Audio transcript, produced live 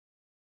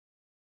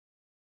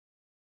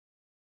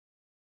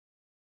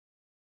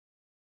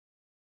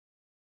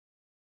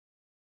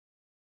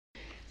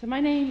So my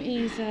name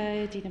is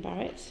Dinah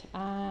Barrett,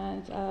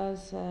 and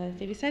as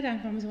David said, I'm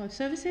from Amazon Web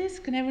Services.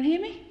 Can everyone hear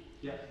me?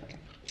 Yeah. Okay.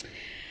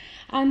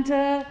 And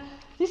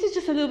this is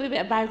just a little bit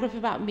of biography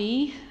about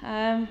me.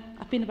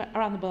 I've been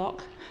around the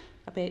block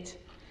a bit.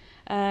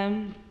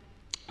 Some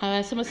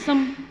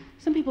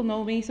people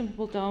know me, some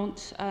people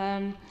don't.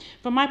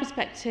 From my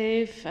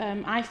perspective,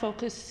 I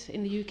focus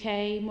in the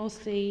UK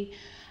mostly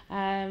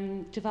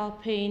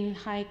developing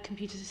high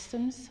computer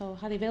systems, so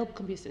highly available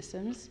computer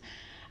systems.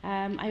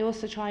 I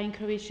also try and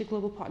encourage the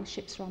global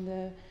partnerships around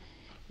the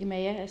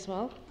EMEA as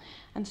well.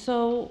 And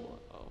so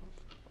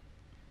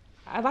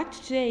I'd like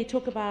to today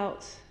talk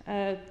about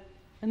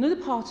another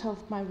part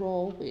of my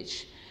role,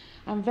 which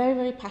I'm very,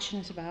 very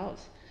passionate about.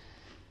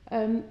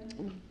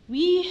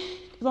 We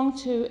belong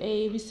to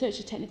a research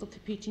and technical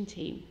computing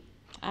team,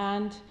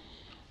 and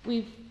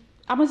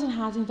Amazon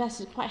has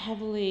invested quite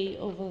heavily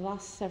over the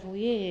last several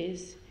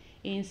years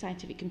in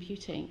scientific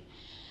computing.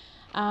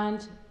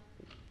 And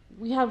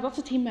we have lots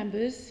of team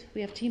members.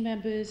 We have team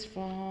members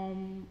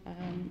from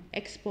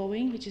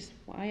ex-Boeing, which is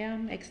what I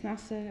am,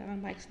 ex-NASA,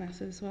 I'm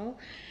ex-NASA as well.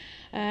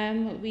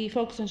 We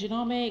focus on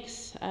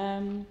genomics.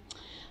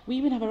 We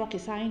even have a rocket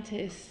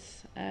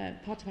scientist,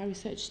 part of our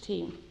research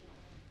team.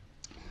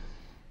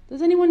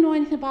 Does anyone know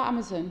anything about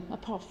Amazon,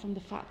 apart from the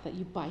fact that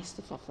you buy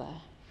stuff off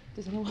there?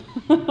 Does anyone?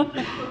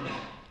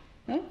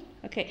 No?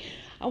 Okay.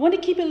 I want to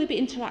keep it a little bit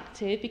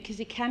interactive because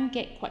it can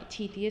get quite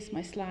tedious,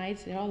 my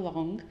slides. They are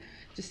long,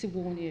 just to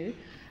warn you.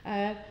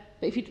 But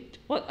if you,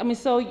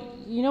 so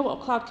you know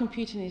what cloud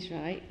computing is,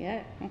 right?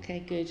 Yeah? Okay,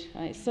 good.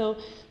 Right. So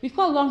we've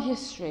got a long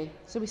history.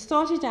 So we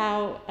started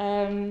out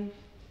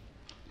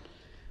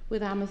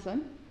with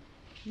Amazon.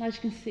 And as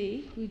you can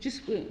see, we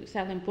just weren't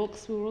selling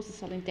books, we were also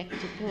selling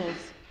decorative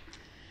pills.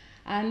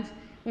 And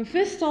when we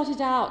first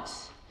started out,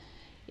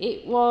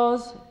 it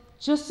was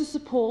just to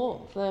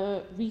support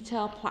the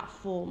retail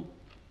platform.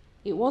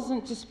 It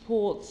wasn't to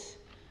support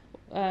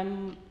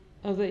other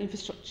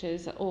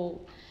infrastructures at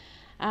all.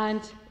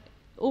 And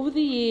over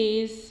the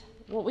years,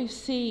 what we've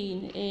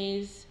seen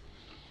is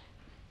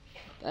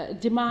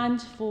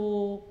demand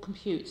for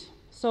compute.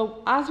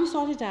 So as we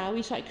started out,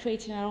 we started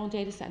creating our own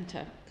data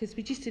center because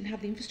we just didn't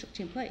have the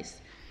infrastructure in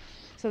place.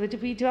 So we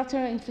developed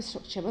our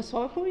infrastructure. But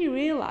so we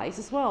realized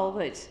as well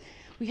that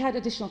we had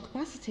additional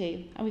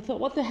capacity. And we thought,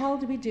 what the hell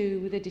do we do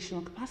with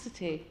additional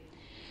capacity?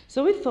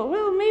 So we thought,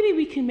 well, maybe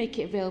we can make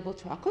it available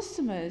to our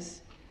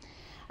customers.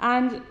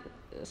 And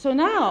so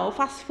now,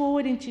 fast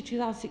forward into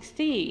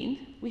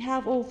 2016, we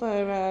have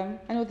over,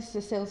 I know this is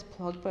a sales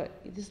plug, but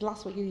this is the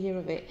last one you hear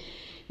of it.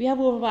 We have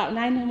over about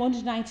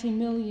 190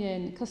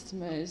 million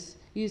customers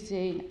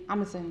using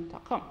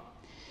Amazon.com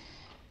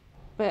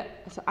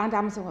and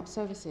Amazon Web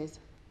Services.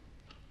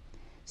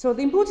 So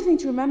the important thing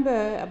to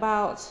remember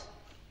about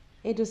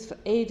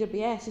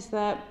AWS is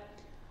that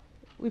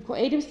we've got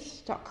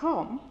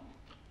AWS.com,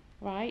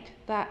 right?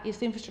 That is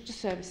the infrastructure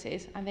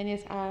services, and then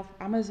it's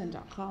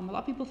Amazon.com. A lot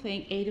of people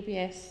think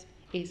AWS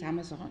is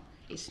Amazon.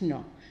 It's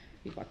not.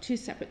 We've got two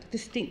separate,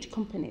 distinct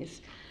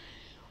companies.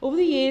 Over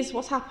the years,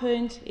 what's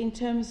happened in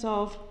terms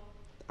of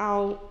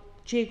our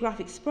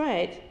geographic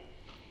spread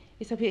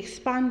is that we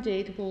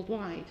expanded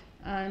worldwide.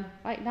 And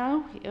right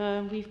now,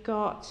 we've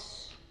got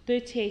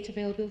 38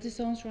 availability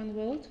zones around the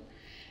world,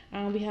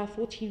 and we have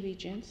 14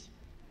 regions.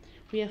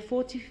 We have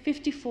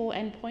 54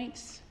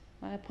 endpoints,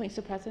 points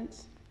of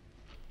presence.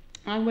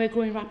 And we're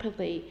growing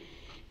rapidly.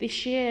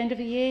 This year, end of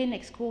the year,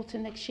 next quarter,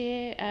 next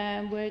year,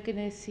 we're going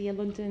to see a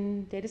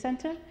London data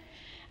center,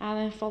 and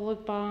then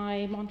followed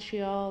by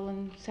Montreal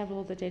and several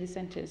other data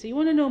centers. So you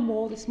want to know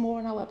more, there's more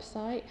on our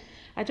website.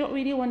 I don't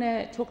really want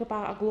to talk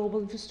about our global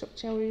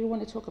infrastructure. I really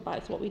want to talk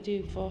about what we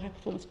do for high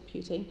performance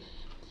computing.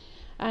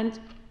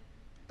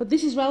 But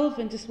this is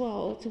relevant as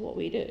well to what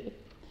we do.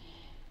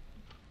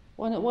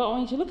 What I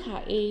want you to look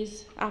at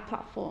is our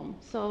platform.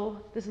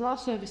 So there's a lot of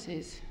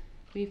services.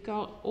 We've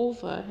got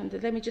over, and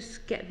let me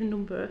just get the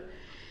number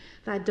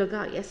that I dug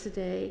out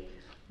yesterday.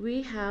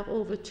 We have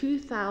over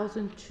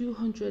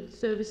 2,200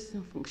 services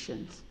and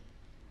functions.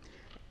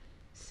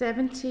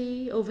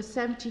 Over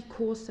 70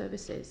 core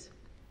services.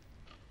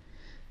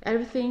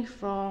 Everything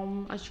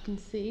from, as you can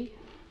see,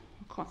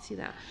 I can't see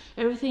that,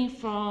 everything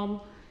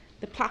from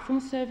the platform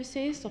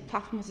services, or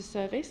platform as a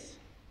service,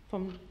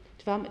 from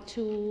development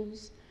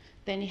tools,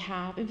 then you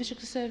have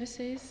infrastructure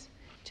services,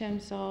 in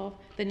terms of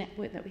the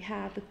network that we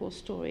have, the core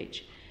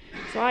storage.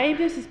 So our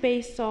AWS is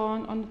based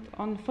on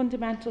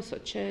fundamentals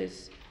such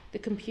as the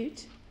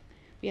compute,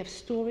 we have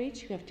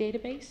storage, we have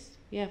database,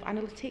 we have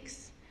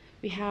analytics,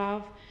 we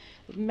have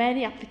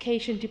many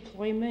application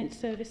deployment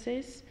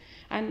services,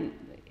 and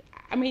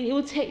I mean, it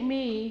will take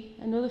me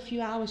another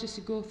few hours just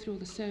to go through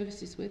the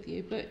services with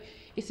you, but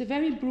it's a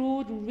very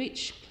broad,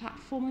 rich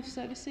platform of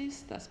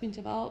services that's been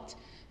developed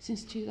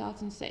since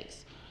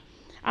 2006.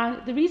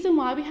 And the reason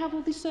why we have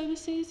all these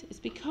services is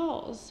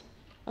because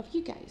of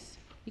you guys.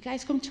 You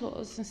guys come to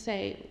us and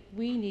say,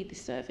 we need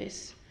this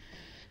service.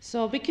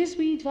 So because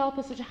we develop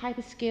at such a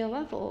hyperscale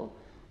level,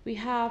 we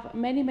have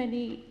many,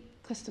 many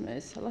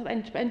customers, a lot of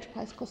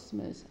enterprise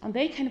customers, and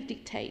they kind of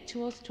dictate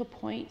to us to a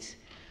point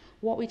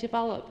what we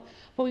develop.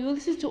 But we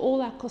listen to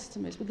all our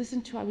customers, we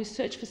listen to our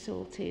research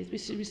facilities,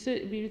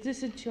 we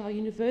listen to our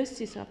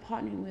universities who are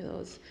partnering with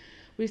us,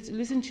 we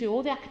listen to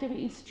all the academic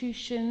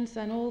institutions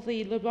and all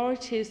the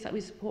laboratories that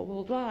we support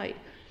worldwide.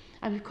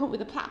 And we've come up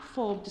with a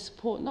platform to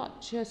support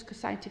not just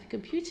scientific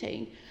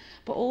computing,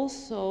 but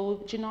also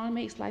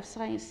genomics, life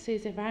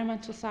sciences,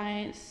 environmental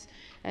science,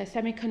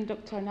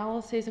 semiconductor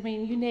analysis. I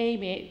mean, you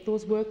name it,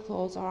 those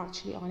workloads are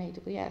actually on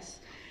AWS.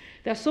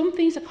 There are some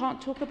things I can't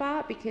talk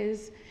about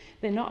because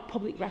they're not a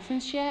public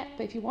reference yet,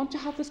 but if you want to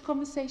have those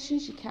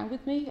conversations, you can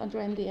with me under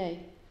NDA,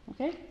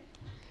 okay?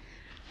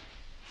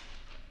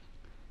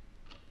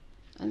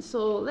 And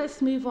so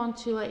let's move on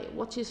to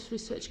what is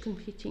research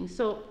computing.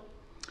 So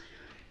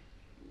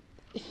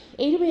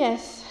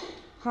AWS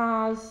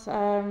has,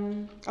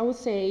 I would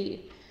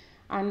say,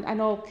 and I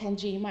know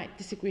Kenji might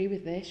disagree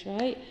with this,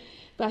 right?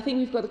 But I think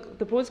we've got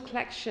the broadest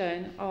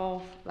collection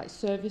of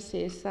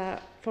services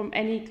that from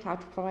any cloud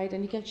provider,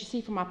 and you can actually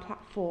see from our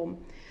platform.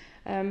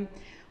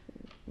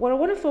 What I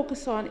want to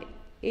focus on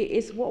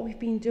is what we've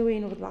been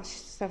doing over the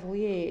last several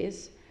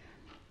years,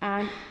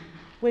 and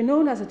we're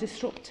known as a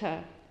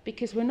disruptor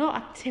because we're not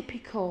a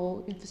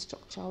typical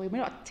infrastructure, we're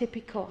not a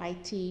typical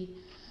IT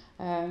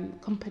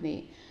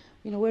company.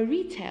 You know, we're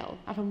retail,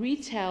 and from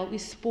retail we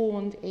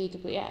spawned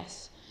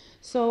AWS.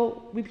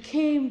 So we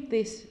became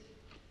this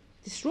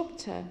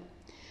disruptor,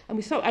 and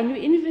we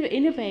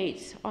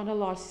innovate on a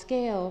large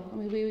scale. I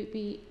mean,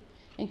 we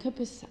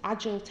encompass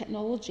agile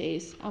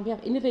technologies, and we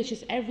have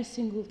innovations every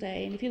single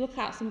day. And if you look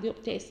at some of the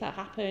updates that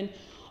happen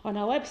on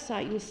our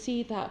website, you'll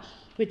see that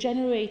we're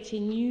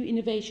generating new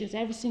innovations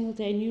every single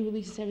day, new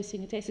releases every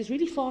single day. So it's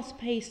really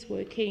fast-paced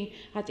working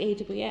at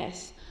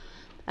AWS.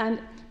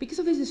 And because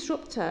of this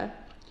disruptor,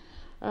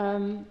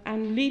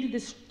 and leading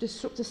this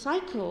disruptor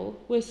cycle,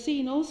 we're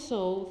seeing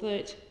also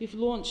that we've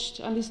launched,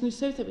 and this new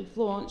service that we've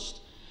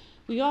launched,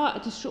 we are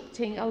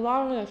disrupting a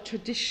lot of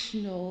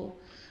traditional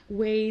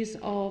ways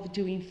of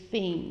doing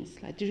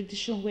things, like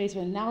traditional ways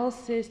of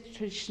analysis,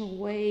 traditional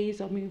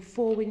ways of moving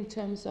forward in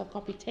terms of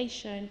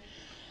computation.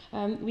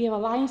 We have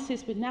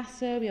alliances with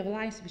NASA, we have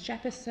alliances with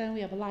Jefferson,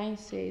 we have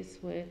alliances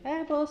with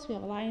Airbus, we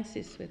have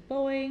alliances with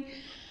Boeing.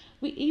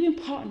 We even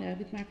partner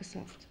with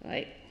Microsoft,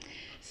 right?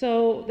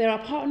 So there are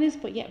partners,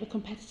 but yet we're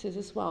competitors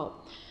as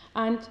well.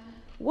 And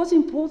what's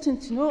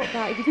important to note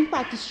that if you think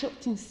about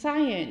disrupting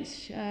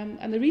science,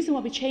 and the reason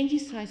why we're changing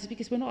science is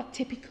because we're not a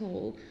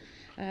typical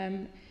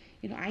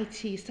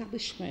IT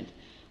establishment.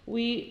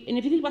 And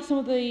if you think about some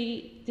of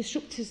the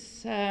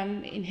disruptors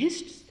in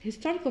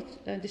historical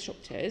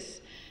disruptors,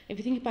 if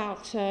you think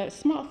about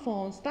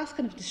smartphones, that's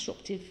kind of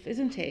disruptive,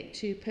 isn't it,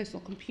 to personal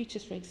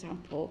computers, for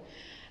example.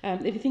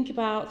 If you think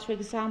about, for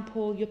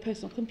example, your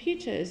personal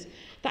computers,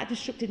 that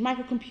disrupted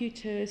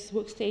microcomputers,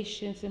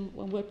 workstations, and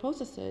word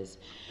processors.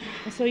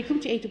 And so you come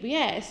to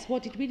AWS,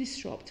 what did we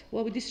disrupt?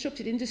 Well, we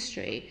disrupted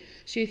industry.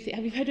 So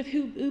have you heard of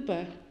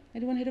Uber?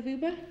 Anyone heard of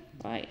Uber?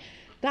 Right.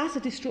 That's a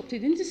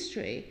disrupted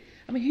industry.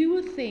 I mean, who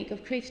would think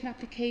of creating an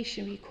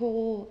application we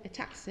call a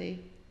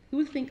taxi? Who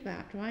would think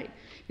that, right?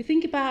 You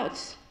think about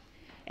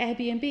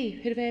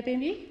Airbnb. Heard of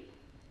Airbnb?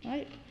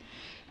 Right.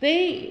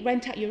 They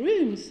rent out your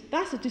rooms.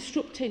 That's a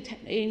disruptor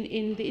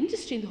in the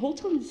industry, in the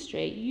hotel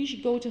industry. You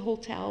usually go to a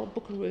hotel,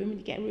 book a room, and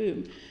you get a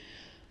room.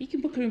 You can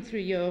book a room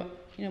through your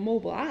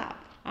mobile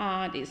app,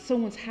 and it's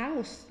someone's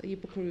house that you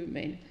book a room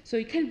in. So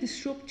you kind of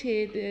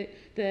disrupted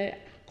the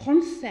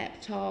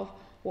concept of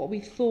what we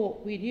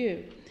thought we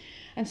knew.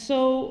 And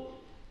so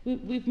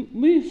we've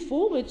moved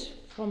forward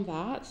from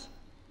that.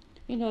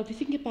 You know, if you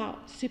think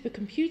about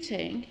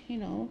supercomputing,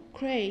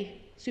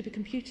 Cray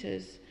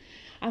supercomputers,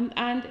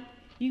 and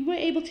you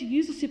weren't able to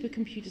use the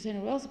supercomputers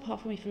anywhere else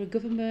apart from if you're a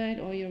government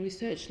or you're a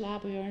research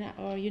lab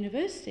or a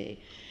university.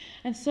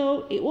 And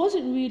so it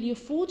wasn't really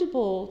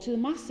affordable to the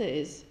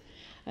masses.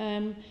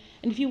 And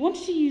if you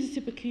wanted to use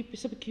a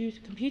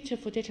supercomputer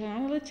for data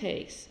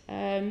analytics,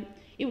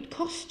 it would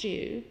cost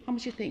you, how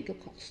much do you think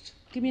it'll cost?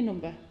 Give me a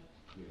number.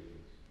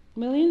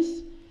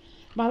 Millions?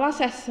 My last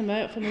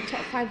estimate from the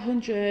top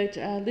 500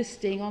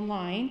 listing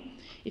online,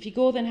 if you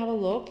go then have a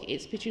look,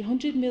 it's between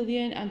 100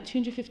 million and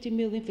 250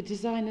 million for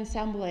design and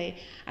assembly,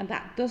 and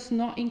that does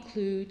not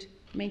include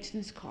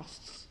maintenance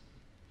costs.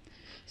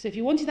 So if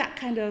you wanted that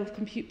kind of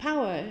compute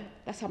power,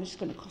 that's how much it's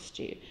going to cost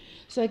you.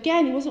 So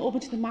again, it wasn't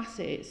open to the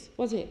masses,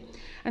 was it?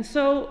 And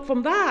so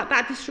from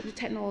that disrupted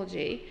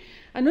technology.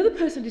 Another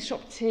person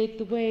disrupted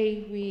the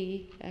way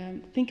we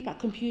think about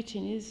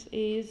computing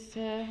is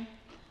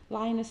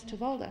Linus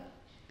Torvalds.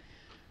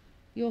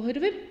 You all heard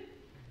of him?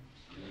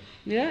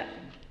 Yeah?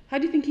 How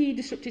do you think he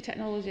disrupted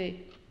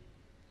technology?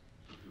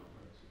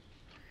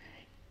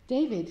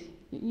 David,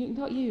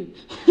 not you.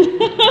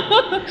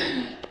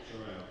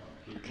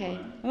 Okay.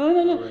 Oh,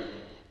 no.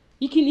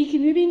 You can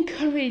maybe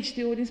encourage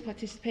the audience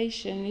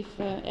participation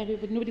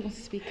if nobody wants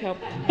to speak up.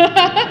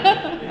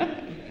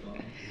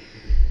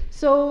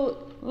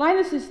 So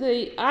Linus is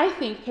I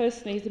think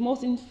personally, is the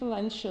most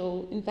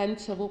influential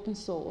inventor of open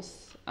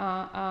source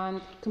and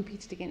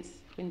competed against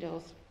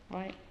Windows,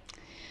 right?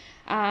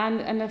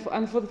 And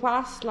for the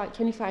past like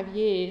 25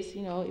 years,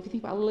 you know, if you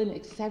think about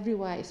Linux, it's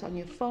everywhere. It's on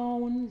your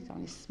phone, it's on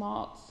your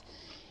smarts,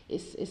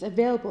 it's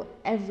available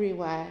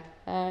everywhere,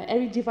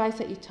 every device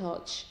that you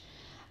touch.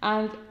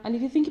 And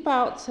if you think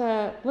about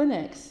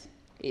Linux,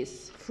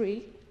 it's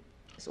free,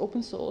 it's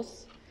open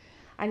source,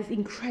 and it's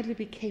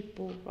incredibly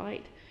capable,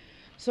 right?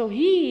 So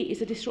he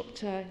is a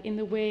disruptor in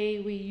the way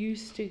we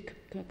used to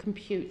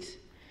compute.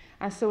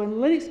 And so when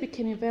Linux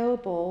became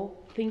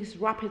available, things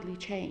rapidly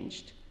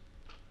changed.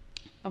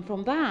 And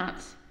from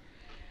that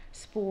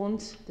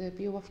spawned the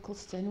Beowulf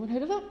cluster. Anyone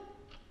heard of that?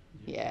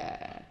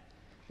 Yeah.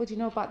 What do you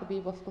know about the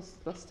Beowulf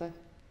cluster? Do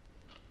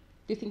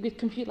you think we'd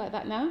compute like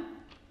that now?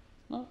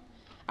 No?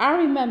 I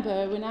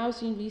remember when I was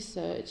doing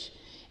research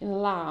in the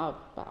lab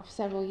about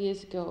several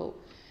years ago,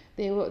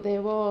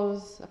 there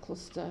was a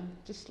cluster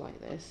just like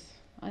this.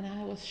 And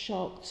I was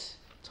shocked,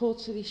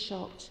 totally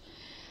shocked.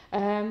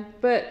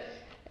 But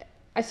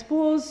I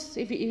suppose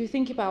if you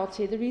think about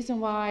it, the reason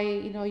why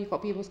you've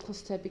got Beowulf's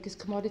cluster because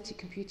commodity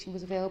computing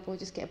was available. You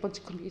just get a bunch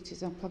of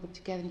computers and plug them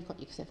together, and you've got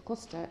yourself a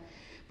cluster.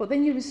 But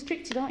then you're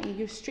restricted, aren't you?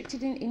 You're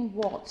restricted in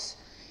what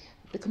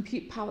the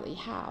compute power that you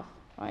have,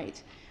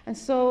 right? And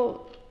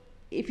so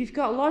if you've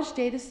got large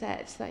data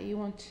sets that you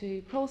want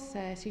to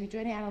process, you can do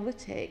any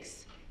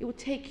analytics, it would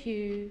take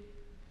you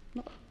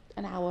not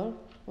an hour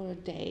or a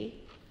day,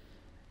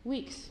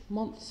 weeks,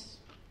 months,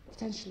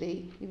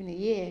 potentially even a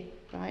year,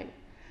 right?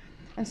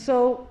 And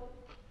so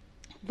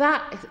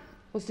that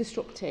was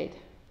disrupted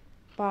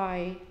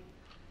by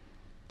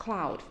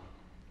cloud.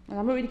 And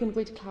I'm not really going to go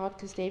into cloud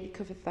because David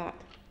covered that.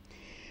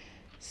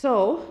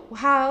 So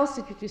how else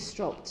did we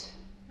disrupt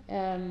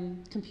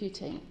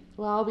computing?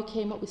 Well, we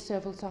came up with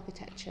serverless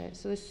architecture.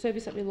 So the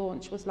service that we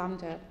launched was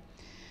Lambda.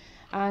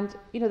 And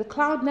the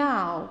cloud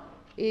now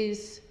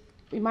is,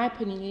 in my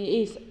opinion, it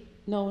is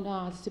known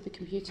as a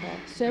supercomputer.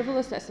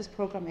 Serverless lets us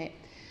program it.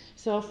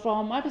 So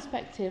from my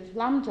perspective,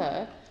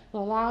 Lambda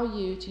will allow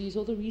you to use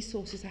all the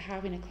resources I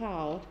have in a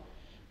cloud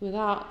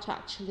without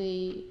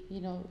actually,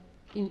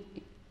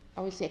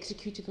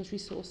 executing those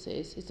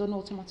resources. It's done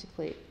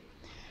automatically.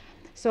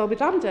 So with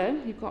Lambda,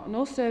 you've got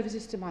no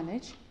services to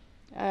manage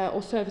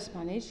or service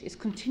manage. It's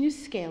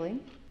continuous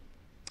scaling.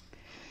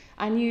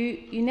 And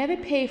you never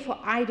pay for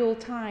idle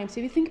time. So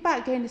if you think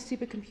about getting a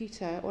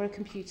supercomputer or a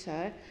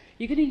computer,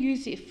 you're going to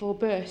use it for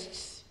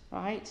bursts,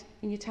 right,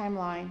 in your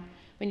timeline.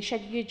 When you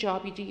schedule your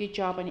job, you do your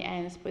job and it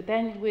ends. But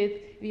then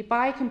if you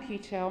buy a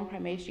computer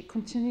on-premise, you're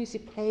continuously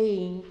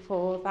paying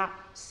for that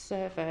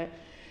server.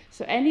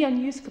 So any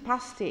unused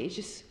capacity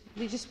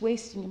you're just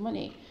wasting your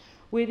money.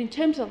 In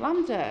terms of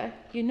Lambda,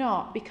 you're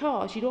not,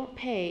 because you don't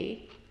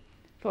pay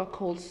for a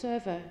cold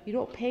server. You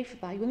don't pay for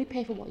that. You only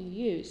pay for what you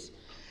use.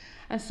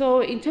 And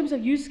so in terms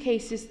of use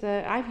cases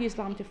that I've used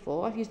Lambda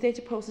for, I've used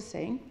data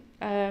processing.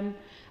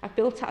 I've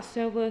built out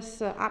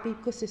serverless app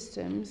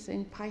ecosystems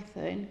in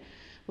Python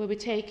where we're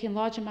taking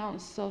large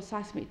amounts of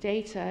seismic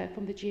data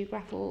from the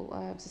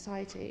Geographical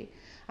Society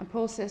and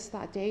process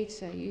that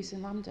data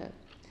using Lambda.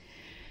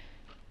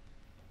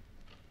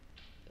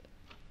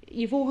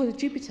 You've all heard of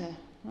Jupyter,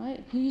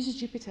 right? Who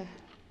uses Jupyter?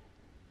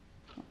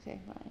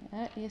 Okay,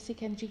 right. Yes, you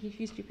can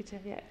use Jupyter,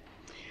 yeah.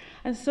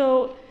 And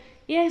so,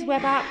 it's a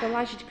web app that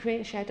allows you to create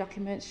and share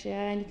documents,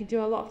 and you can do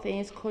a lot of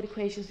things, code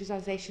equations,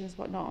 visualizations,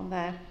 whatnot on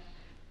there.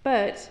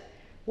 But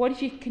what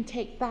if you can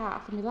take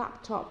that from your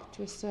laptop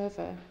to a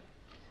server,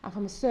 and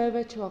from a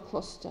server to a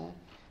cluster,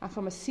 and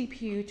from a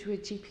CPU to a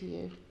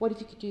GPU? What if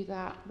you could do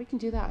that? We can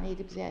do that on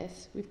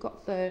AWS. We've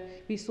got the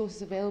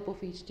resources available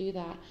for you to do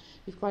that.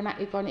 We've got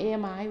an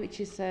AMI,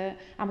 which is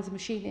Amazon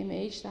Machine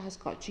Image, that has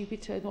got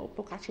Jupyter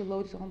Notebook actually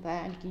loaded on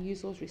there, and you can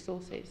use those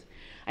resources.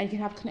 And you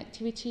can have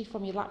connectivity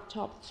from your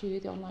laptop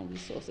to the online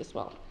resource as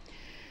well.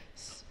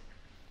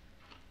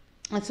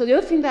 And so the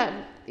other thing that,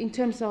 in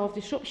terms of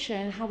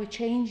disruption, how we're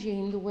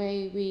changing the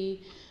way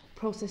we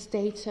process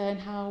data and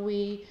how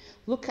we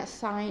look at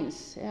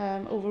science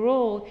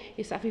overall,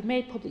 is that we've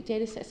made public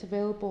data sets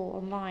available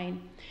online.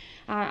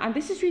 And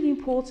this is really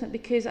important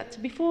because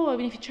before, if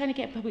you're trying to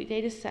get a public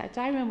data set,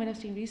 I remember when I was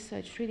doing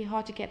research, it's really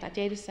hard to get that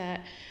data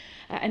set.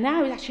 And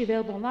now it's actually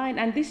available online.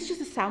 And this is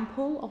just a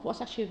sample of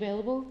what's actually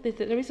available.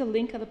 There is a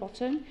link at the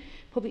bottom,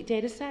 public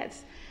data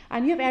sets.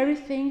 And you have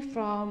everything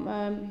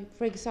from,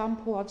 for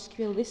example, I'll just give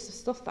you a list of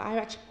stuff that I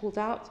actually pulled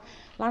out.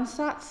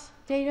 Landsat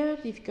data,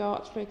 you've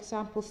got, for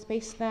example,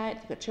 SpaceNet,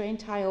 you've got terrain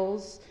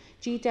tiles,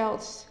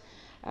 GDELT,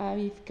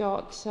 you've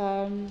got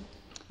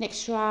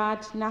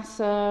NextRad,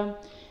 NASA,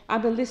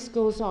 and the list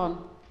goes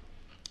on.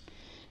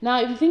 Now,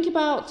 if you think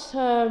about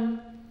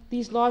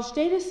these large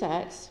data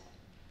sets,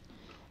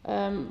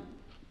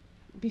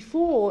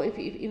 before, if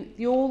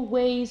the old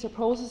ways of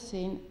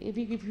processing, if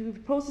you were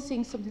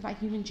processing something like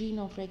human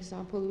genome, for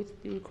example, it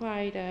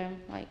required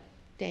like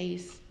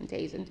days and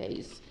days and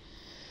days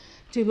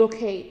to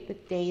locate the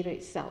data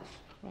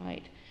itself,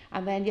 right?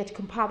 And then you have to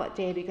compile that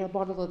data, you've got to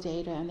model the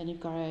data, and then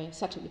you've got to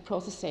set up the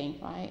processing,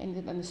 right?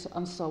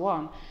 And so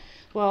on.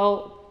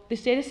 Well,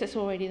 this data set's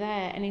already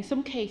there, and in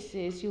some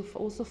cases, you'll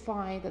also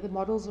find that the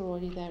models are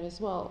already there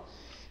as well.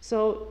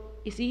 So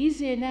it's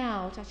easier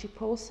now to actually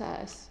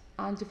process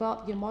and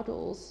develop your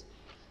models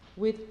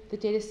with the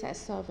data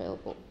sets that are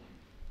available.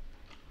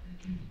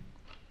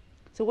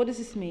 So what does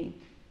this mean?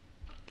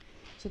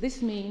 So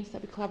this means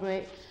that we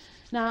collaborate.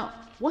 Now,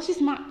 what's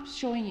this map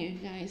showing you,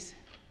 guys?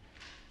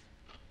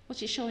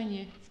 What's it showing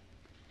you?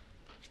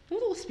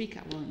 Don't all speak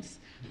at once.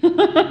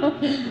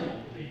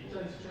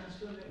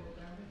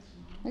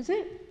 Is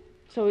it?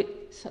 So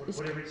it's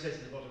whatever it says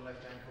in the bottom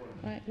left-hand corner.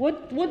 Right.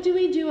 What do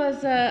we do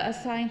as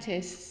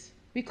scientists?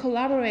 We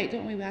collaborate,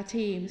 don't we, with our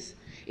teams?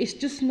 It's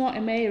just not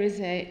EMEA, is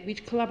it? We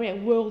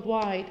collaborate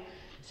worldwide.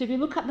 So if you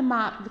look at the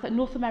map, look at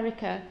North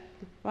America,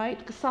 right?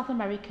 Look at South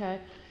America.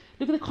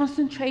 Look at the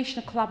concentration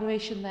of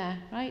collaboration there,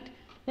 right?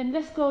 Then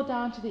let's go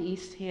down to the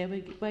east here,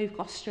 where we've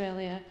got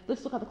Australia.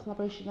 Let's look at the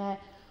collaboration there.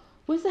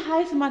 Where's the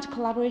highest amount of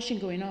collaboration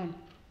going on?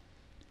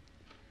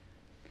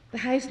 The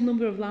highest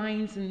number of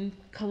lines and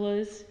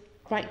colours,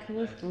 bright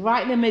colours,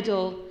 right in the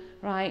middle,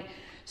 right?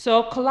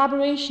 So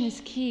collaboration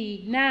is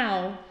key.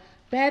 Now,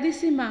 bear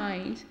this in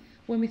mind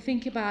when we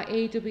think about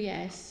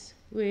AWS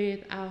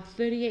with our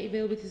 38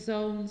 availability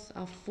zones,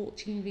 our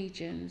 14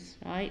 regions,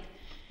 right?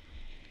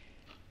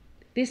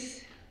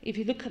 This, if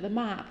you look at the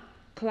map,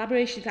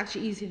 collaboration is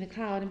actually easy in the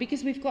cloud. And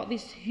because we've got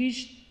this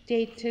huge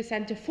data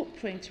center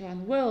footprint around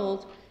the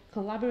world,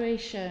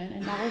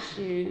 collaboration allows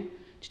you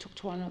to talk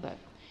to one another,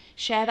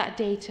 share that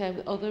data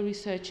with other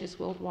researchers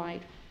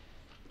worldwide.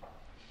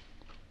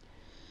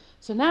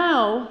 So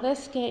now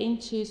let's get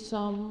into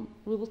some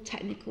real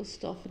technical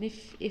stuff. And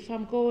if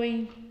I'm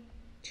going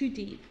too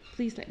deep,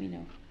 please let me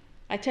know.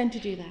 I tend to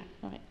do that.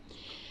 All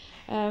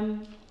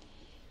right.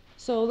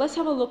 So let's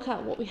have a look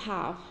at what we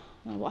have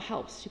and what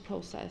helps to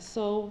process.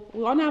 So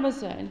on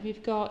Amazon,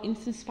 we've got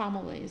instance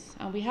families,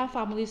 and we have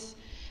families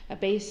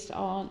based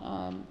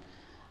on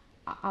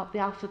the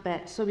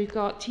alphabet. So we've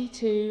got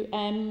T2,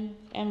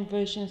 M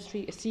versions,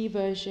 C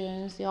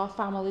versions, the R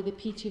family, the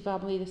P2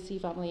 family, the C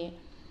family.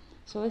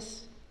 So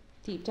let's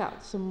deep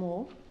dive some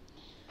more.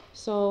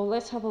 So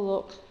let's have a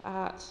look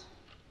at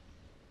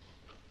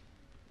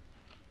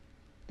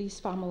these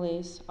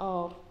families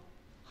of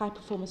high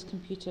performance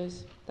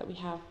computers that we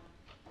have.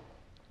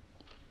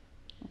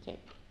 Okay.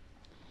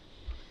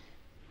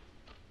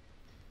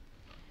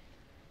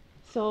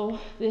 So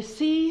the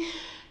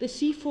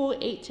C4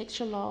 8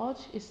 extra large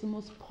is the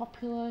most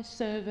popular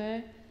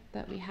server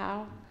that we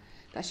have,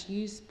 that's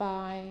used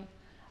by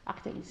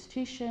academic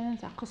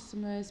institutions, our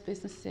customers,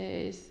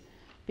 businesses,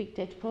 big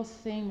data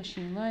processing,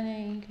 machine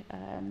learning.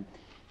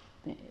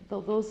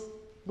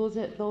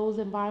 Those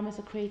environments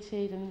are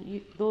created,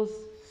 and those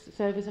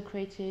servers are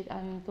created,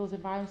 and those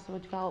environments are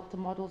developed, the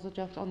models are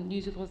developed on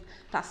using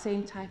that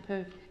same type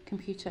of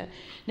computer.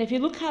 Now, if you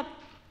look at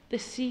the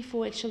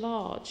C4 extra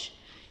large,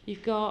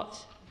 you've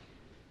got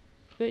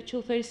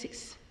virtual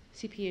 36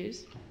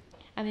 CPUs,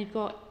 and you've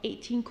got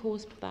 18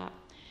 cores per that,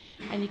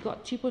 and you've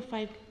got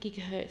 2.5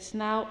 gigahertz.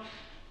 Now,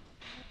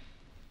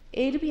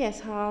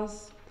 AWS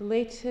has the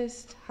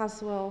latest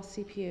Haswell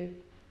CPU,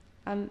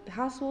 and the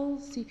Haswell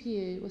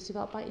CPU was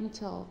developed by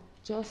Intel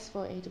just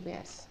for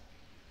AWS,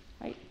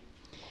 right?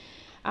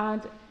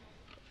 And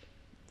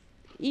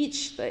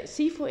each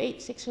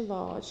C486 extra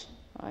large,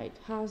 right,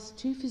 has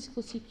 2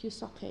 physical CPU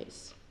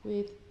sockets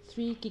with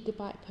 3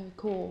 gigabyte per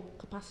core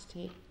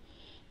capacity.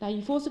 Now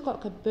you've also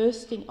got a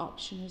bursting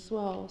option as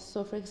well.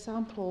 So for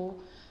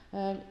example,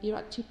 you're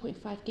at 2.5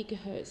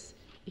 gigahertz.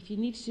 If you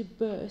need to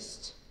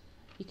burst,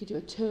 you could do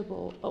a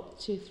turbo up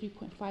to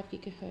 3.5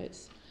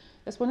 gigahertz.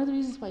 That's one of the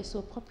reasons why it's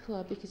so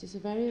popular, because it's a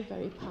very,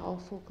 very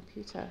powerful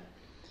computer.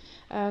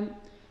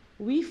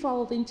 We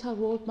follow the Intel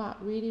roadmap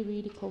really,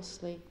 really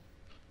closely.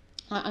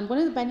 And one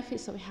of the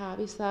benefits that we have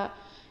is that,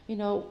 you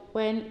know,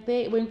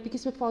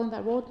 because we're following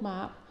that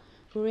roadmap,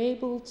 we're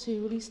able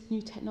to release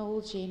new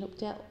technology and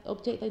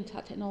update the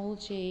entire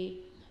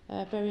technology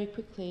very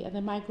quickly, and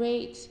then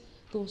migrate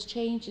those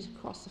changes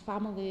across the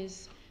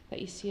families that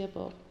you see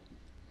above.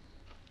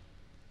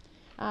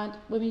 And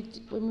when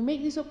we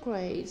make these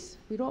upgrades,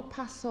 we don't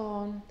pass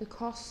on the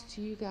costs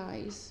to you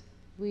guys,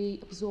 we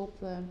absorb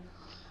them.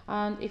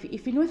 And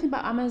if you know anything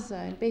about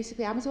Amazon,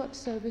 basically Amazon Web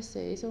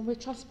Services, and we're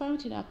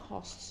transparent in our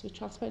costs, we're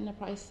transparent in our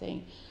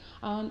pricing,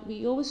 and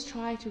we always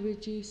try to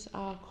reduce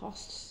our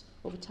costs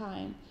over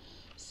time.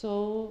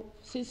 So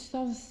since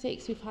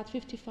 2006, we've had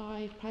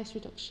 55 price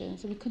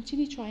reductions, and we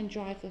continue to try and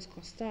drive those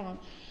costs down.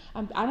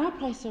 And our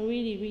prices are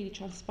really, really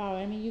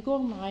transparent. I mean, you go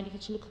online, you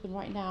can look at them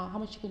right now, how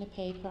much you're going to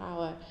pay per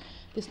hour.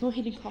 There's no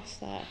hidden costs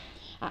there.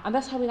 And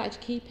that's how we like to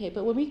keep it.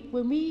 But when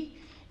we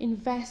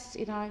invest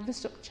in our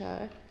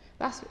infrastructure,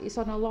 it's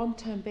on a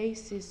long-term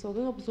basis, so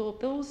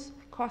those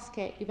costs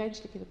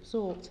eventually get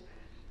absorbed.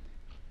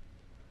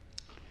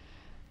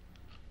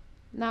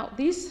 Now,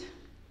 these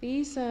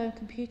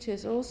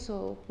computers are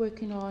also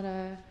working on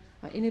an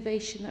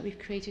innovation that we've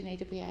created in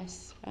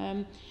AWS.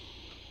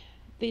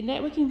 The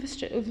network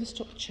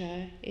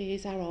infrastructure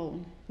is our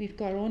own. We've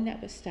got our own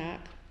network stack,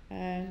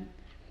 and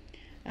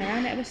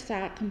our network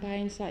stack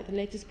combines like the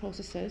latest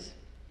processors,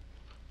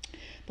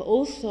 but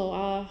also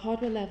our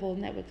hardware level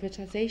network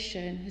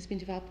virtualization has been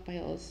developed by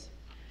us.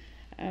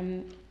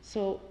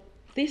 So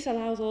this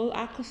allows all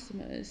our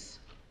customers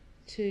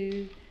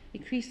to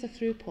increase the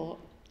throughput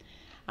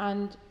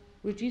and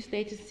reduce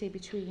latency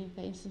between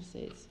the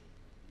instances.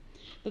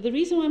 But the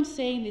reason why I'm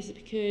saying this is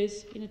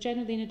because,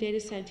 generally in a data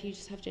center, you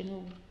just have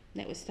general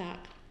network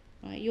stack,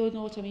 right? You all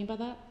know what I mean by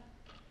that,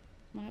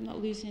 right? I'm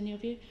not losing any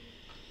of you.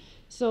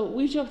 So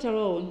we've developed our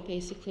own,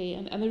 basically,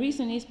 and the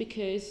reason is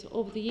because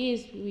over the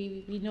years,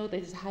 we know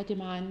there's high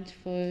demand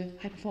for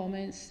high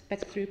performance,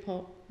 better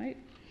throughput, right?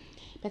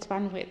 Better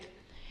bandwidth.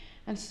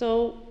 And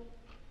so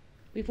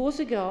we've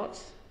also got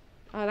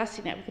our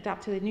Elastic Network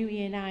Adapter, the new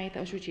ENI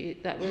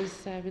that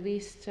was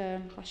released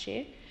last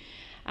year.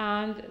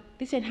 And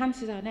this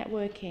enhances our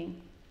networking.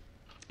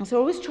 And so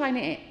we're always trying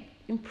to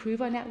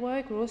improve our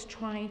network. We're always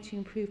trying to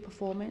improve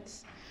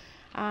performance.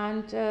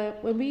 And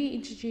when we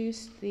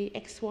introduced the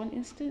X1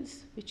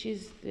 instance, which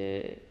is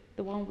the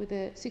one with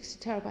the 60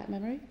 terabyte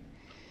memory,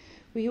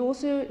 we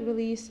also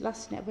released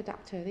Elastic Network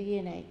Adapter, the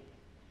ENA.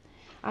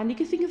 And you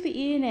can think of the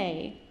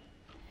ENA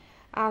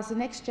as the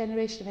next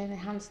generation of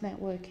enhanced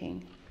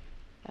networking.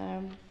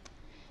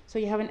 So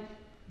you have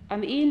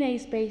and the ENA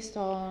is based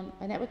on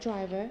a network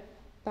driver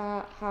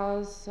that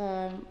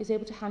is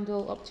able to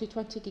handle up to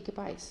 20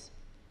 gigabytes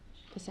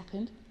per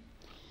second.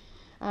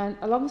 And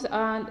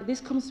this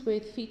comes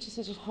with features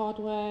such as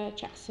hardware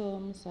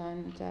checksums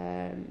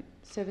and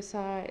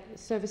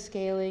server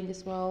scaling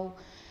as well.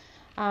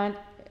 And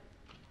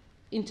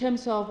in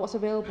terms of what's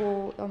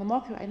available on the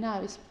market right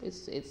now, it's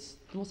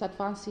the most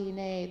advanced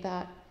ENA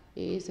that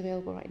is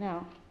available right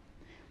now.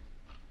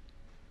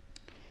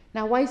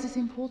 Now, why is this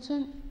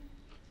important?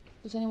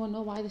 Does anyone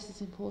know why this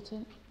is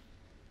important?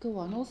 Go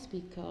on, all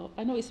speak up.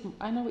 I know it's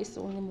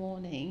only the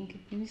morning.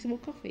 You need some more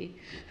coffee.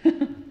 Do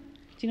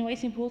you know why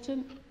it's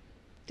important?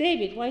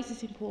 David, why is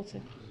this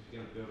important? Because if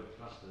you're going to build it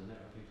faster, the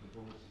networking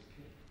performance is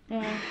key.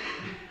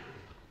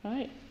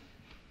 Right.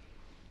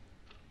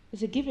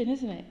 It's a given,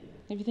 isn't it?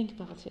 If you think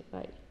about it,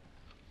 right?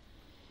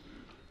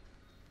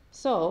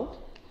 So,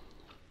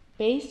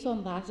 based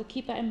on that, so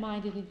keep that in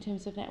mind in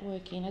terms of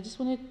networking. I just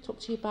want to talk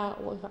to you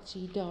about what we've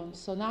actually done.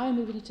 So now I'm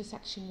moving into a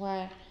section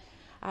where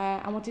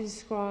I want to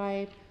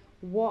describe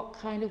what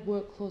kind of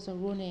workflows are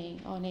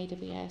running on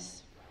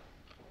AWS.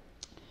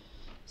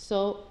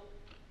 So,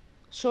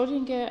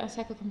 Schrodinger and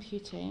Cycle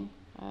Computing,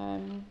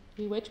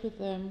 we worked with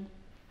them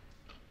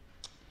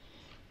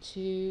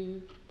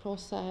to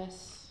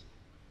process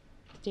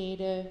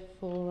data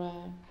for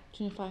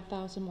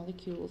 25,000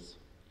 molecules.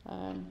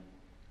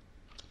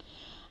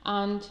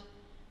 And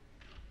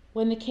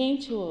when they came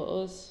to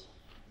us,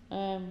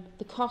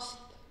 the costs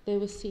they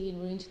were seeing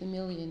were into the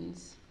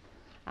millions.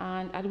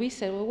 And we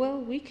said, well,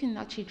 we can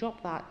actually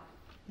drop that.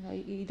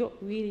 You don't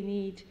really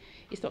need,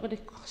 it's not going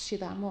to cost you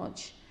that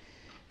much.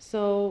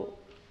 So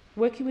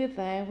working with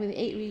them, with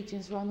 8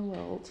 regions around the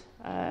world,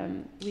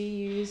 we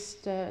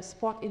used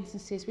Spot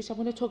instances, which I'm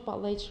going to talk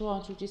about later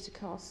on to reduce the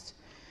cost,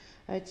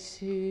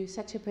 to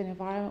set up an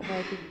environment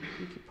where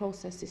we could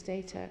process this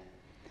data.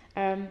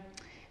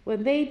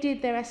 When they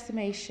did their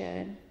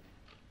estimation,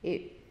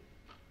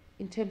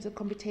 in terms of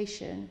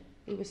computation,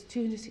 it was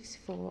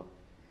 264,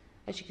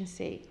 as you can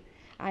see,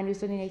 and it was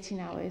done in 18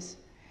 hours.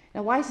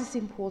 Now, why is this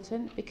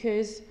important?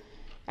 Because,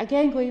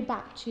 again, going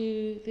back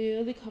to the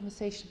early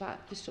conversation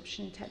about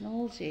disruption in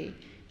technology,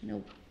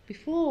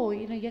 before,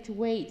 you had to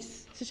wait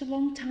such a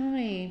long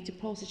time to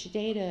process your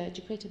data,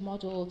 to create a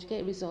model, to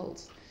get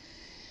results.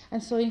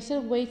 And so instead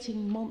of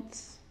waiting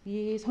months,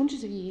 years,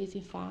 hundreds of years,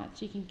 in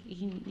fact, you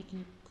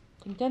can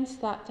condense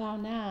that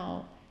down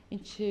now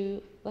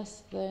into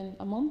less than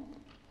a month,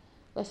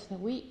 less than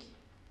a week,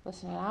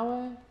 less than an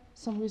hour.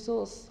 Some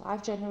results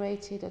I've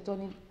generated are done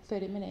in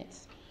 30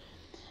 minutes.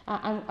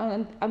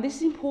 And this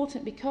is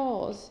important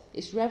because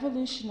it's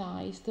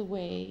revolutionized the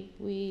way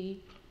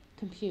we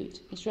compute.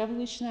 It's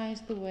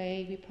revolutionized the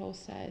way we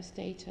process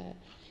data.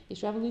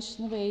 It's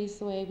revolutionized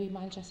the way we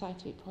manage our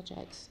scientific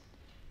projects.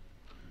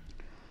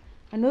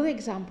 Another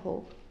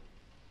example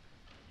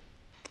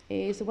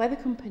is a weather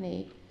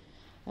company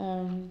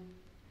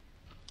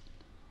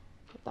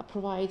that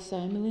provides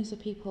millions of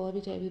people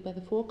every day with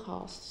weather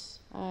forecasts.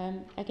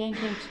 Again,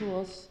 came to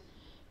us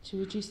to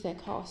reduce their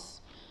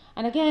costs.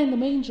 And again, the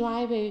main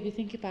driver, if you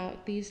think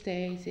about these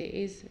days,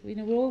 is we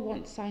all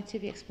want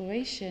scientific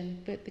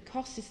exploration, but the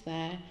cost is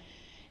there,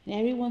 and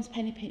everyone's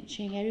penny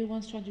pinching,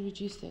 everyone's trying to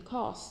reduce their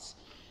costs.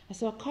 And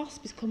so our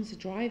cost becomes a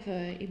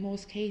driver in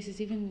most cases,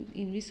 even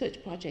in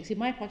research projects. In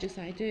my projects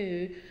I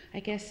do, I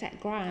get a set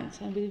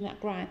grant, and within that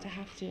grant I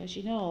have to, as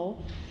you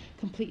know,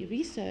 complete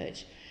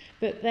research.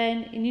 But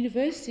then in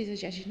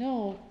universities, as you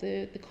know,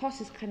 the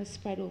cost is kind of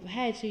spread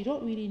overhead, so you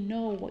don't really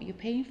know what you're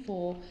paying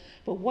for.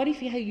 But what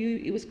if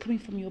it was coming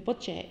from your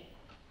budget,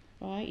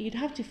 right? You'd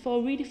have to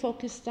really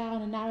focus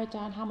down and narrow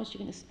down how much you're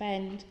going to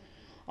spend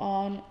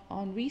on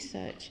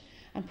research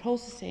and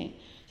processing.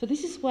 So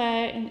this is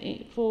where,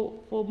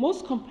 for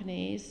most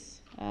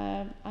companies,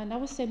 and I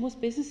would say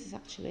most businesses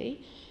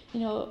actually,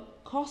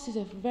 cost is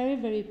a very,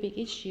 very big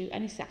issue,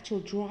 and it's the actual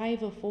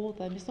driver for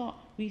them. It's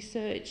not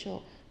research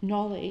or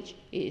knowledge,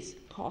 is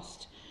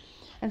cost.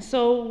 And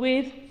so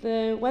with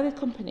the weather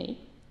company,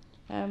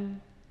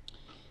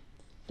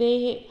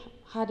 they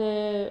had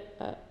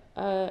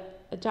a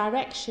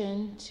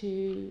direction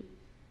to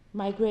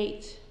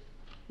migrate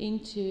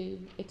into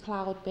a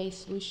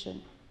cloud-based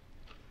solution.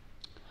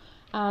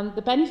 And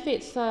the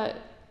benefits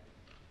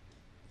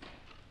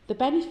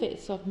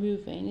of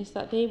moving is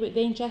that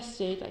they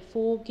ingested like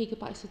 4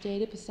 gigabytes of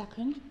data per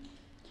second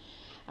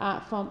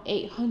from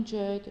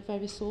 800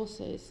 various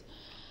sources.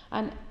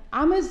 And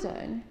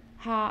Amazon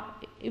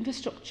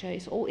infrastructure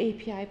is all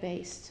API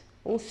based,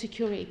 all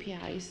secure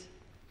APIs.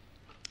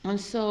 And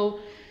so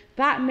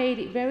that made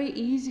it very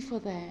easy for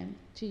them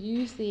to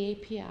use the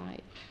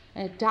API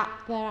and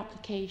adapt their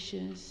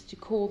applications to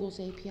call those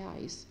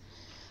APIs.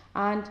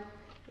 And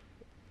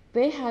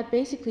they had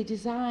basically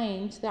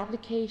designed the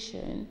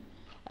application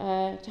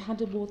to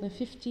handle more than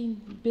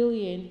 15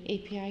 billion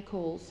API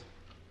calls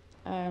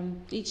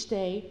each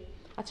day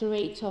at a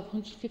rate of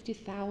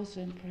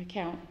 150,000 per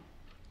account.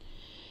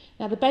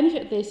 Now, the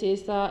benefit of this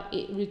is that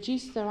it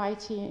reduced their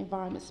IT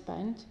environment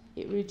spend,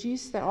 it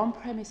reduced their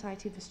on-premise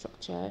IT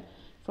infrastructure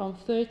from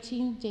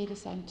 13 data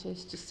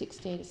centers to 6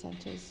 data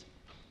centers.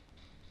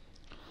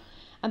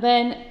 And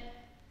then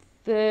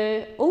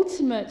the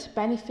ultimate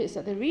benefits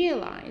that they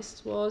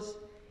realized was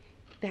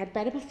they had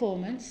better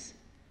performance,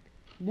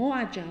 more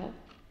agile,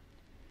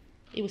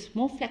 it was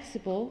more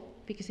flexible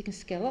because it can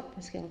scale up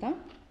and scale down.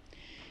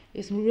 It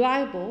was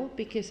reliable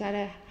because it had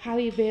a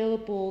highly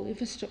available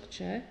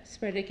infrastructure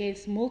spread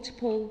against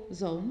multiple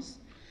zones.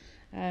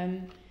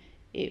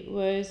 It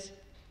was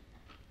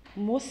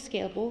more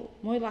scalable,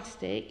 more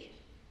elastic,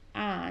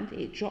 and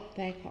it dropped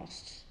their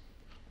costs.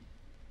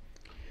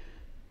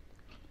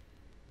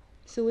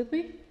 Still with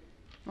me?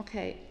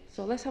 Okay,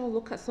 so let's have a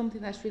look at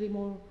something that's really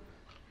more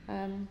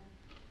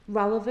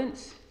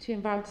relevant to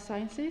environmental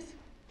sciences.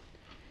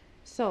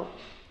 So,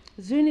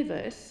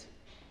 Zooniverse.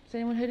 Has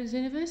anyone heard of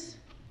Zooniverse?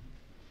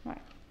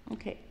 Right,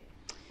 okay.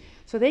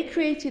 So they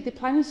created the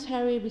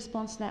Planetary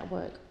Response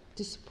Network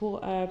to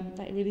support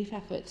relief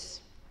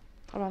efforts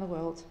around the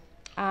world.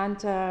 And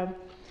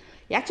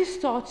it actually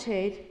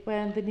started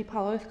when the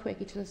Nepal earthquake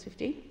in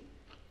 2015.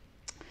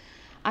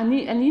 And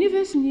the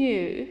universe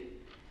knew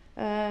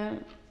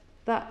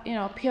that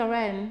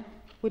PRN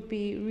would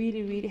be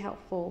really, really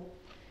helpful.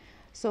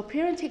 So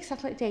PRN takes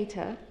satellite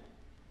data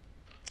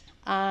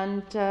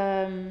and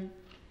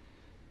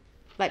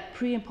like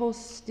pre and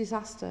post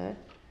disaster,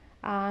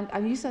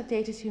 and use that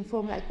data to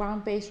inform like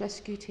ground-based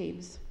rescue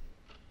teams.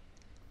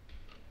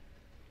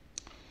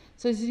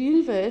 So the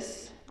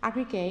universe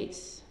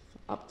aggregates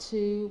up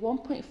to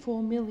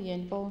 1.4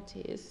 million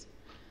volunteers,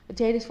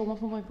 data for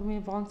 1.1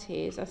 million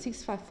volunteers and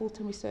 65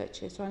 full-time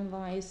researchers to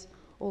analyse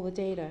all the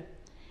data.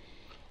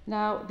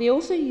 Now, they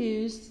also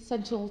used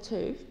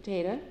Sentinel-2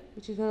 data,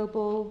 which is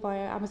available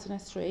via Amazon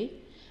S3,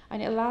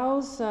 and it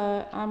allows,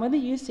 and when they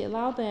used it,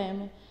 allowed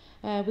them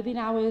within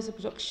hours of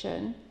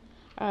production,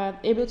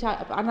 able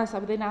to analyse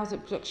that within hours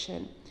of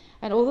production.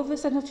 And although the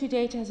Sentinel-2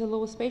 data has a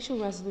lower spatial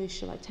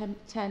resolution, like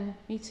 10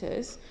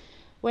 meters,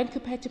 when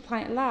compared to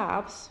Planet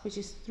Labs, which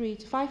is 3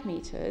 to 5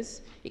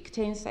 meters, it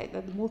contains like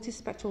the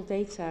multispectral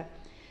data.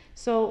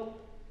 So,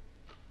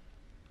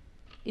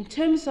 in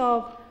terms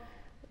of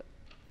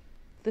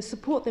the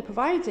support they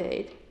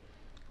provided,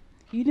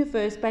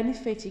 Universe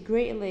benefited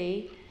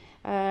greatly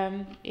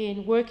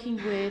in working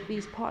with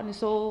these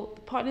partners. All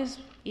the partners,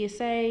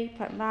 ESA,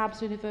 Planet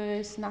Labs,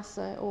 Universe,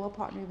 NASA, all are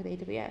partnering with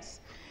AWS.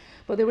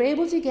 But they were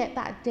able to get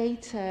that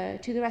data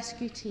to the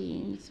rescue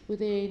teams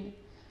within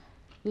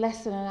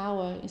less than an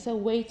hour instead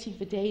of waiting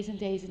for days and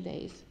days and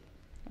days.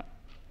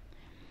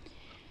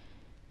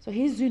 So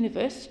here's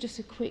Universe, just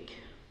a quick,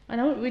 and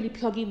I won't really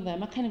plug in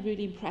them. I'm kind of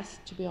really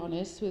impressed, to be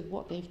honest, with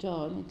what they've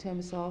done in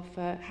terms of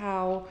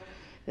how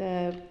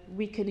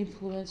we can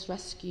influence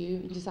rescue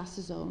in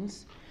disaster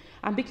zones.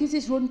 And because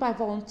it's run by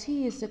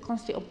volunteers, they're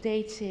constantly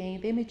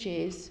updating the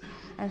images,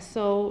 and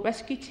so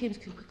rescue teams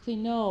can quickly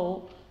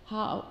know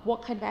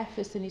what kind of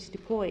efforts they need to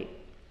deploy.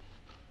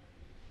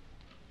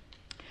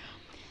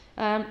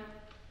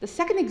 The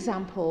second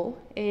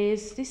example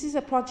is, this is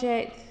a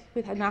project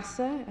with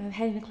NASA, and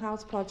Head in the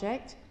Clouds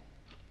project,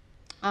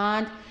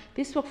 and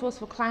this was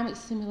for climate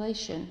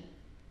simulation.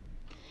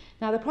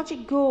 Now, the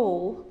project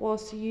goal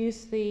was to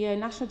use the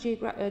National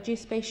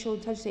Geospatial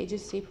Intelligence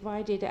Agency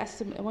wanted to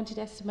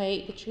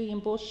estimate the tree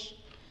and bush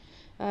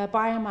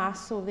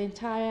biomass of the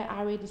entire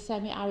arid and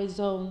semi-arid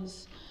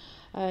zones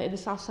in the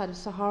south side of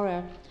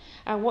Sahara.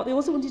 And what they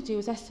also wanted to do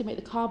was estimate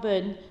the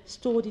carbon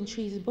stored in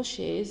trees and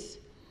bushes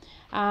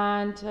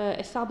and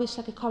establish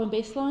like a carbon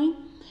baseline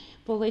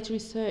for later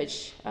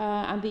research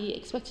and the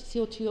expected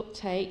CO2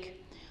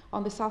 uptake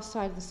on the south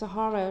side of the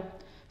Sahara.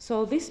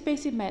 So this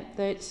basically meant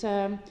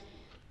that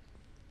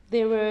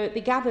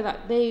they gathered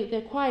that they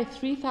acquired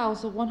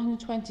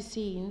 3,120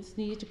 scenes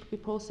needed to be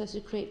processed to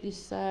create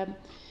this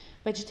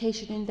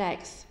vegetation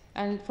index.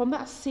 And from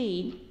that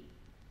scene,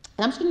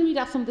 and I'm just going to read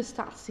out some of the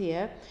stats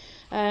here.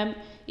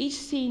 Each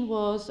scene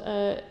was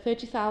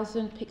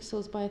 30,000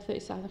 pixels by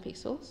 30,000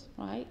 pixels,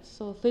 right?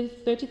 So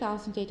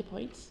 30,000 data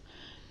points.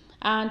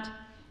 And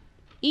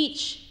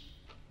each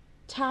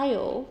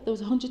tile, there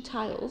was 100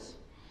 tiles,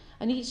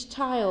 and each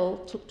tile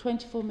took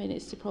 24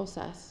 minutes to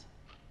process,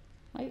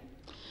 right?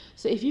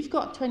 So if you've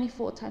got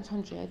 24 times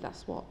 100,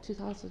 that's what,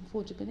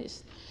 2,400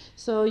 minutes.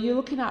 So you're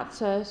looking at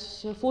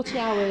 40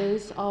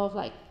 hours of,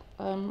 like,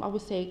 I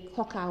would say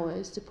clock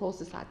hours to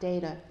process that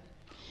data.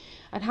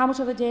 And how much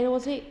of the data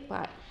was it?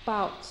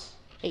 About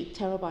 8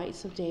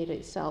 terabytes of data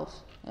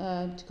itself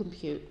to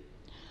compute.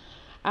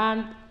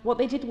 And what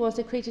they did was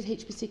they created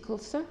HPC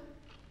cluster,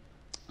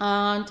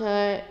 and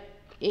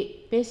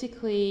it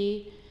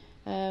basically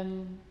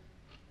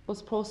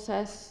was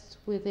processed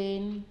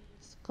within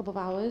a couple of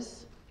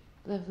hours.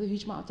 The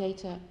huge amount of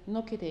data,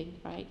 no kidding,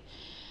 right?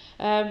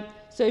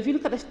 So if you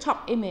look at the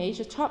top image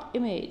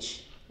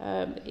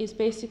is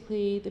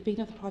basically the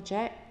beginning of the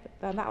project,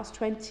 and that was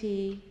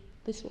 20,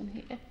 this one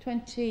here,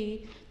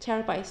 20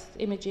 terabytes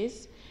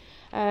images.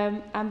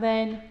 And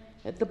then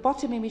the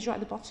bottom image right at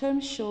the bottom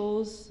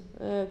shows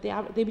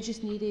the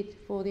images needed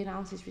for the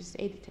analysis, which is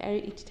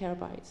 80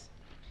 terabytes.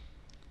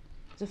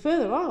 So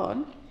further on,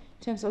 in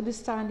terms of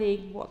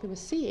understanding what they were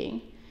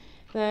seeing,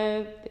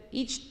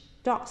 each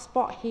dark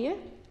spot here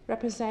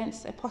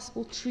represents a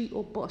possible tree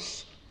or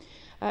bush.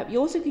 You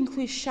also can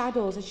include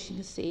shadows, as you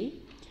can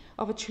see,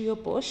 of a tree or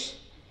bush,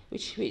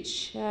 which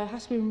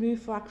has to be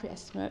removed for accurate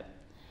estimate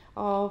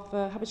of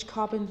how much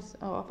carbon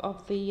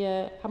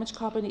how much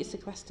carbon it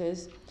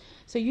sequesters.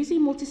 So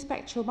using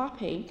multispectral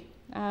mapping,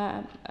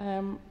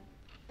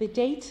 the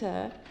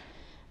data,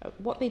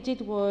 what they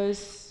did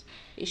was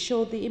it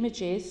showed the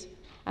images,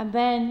 and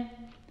then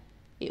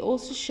it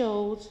also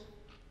showed.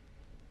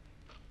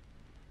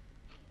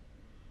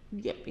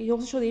 Yep, it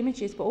also showed the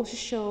images, but also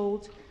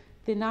showed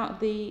the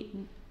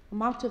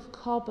amount of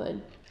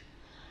carbon.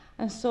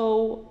 And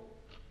so,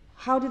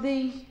 how do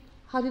they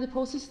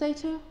process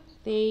data?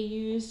 They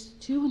use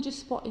 200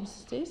 spot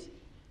instances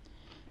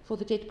for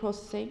the data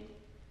processing.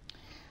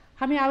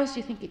 How many hours do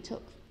you think it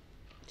took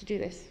to do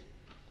this?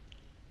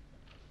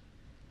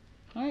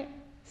 All right,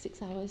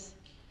 6 hours.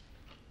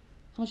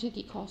 How much did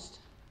it cost?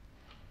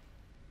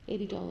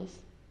 $80.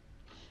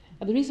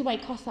 And the reason why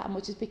it cost that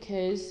much is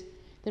because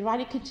they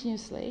ran it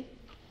continuously,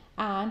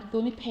 and they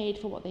only paid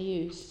for what they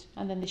used,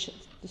 and then they shut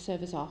the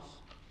servers off.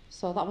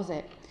 So that was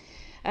it.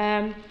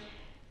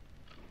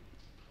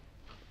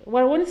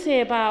 What I want to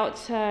say about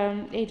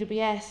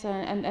AWS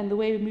and the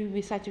way we move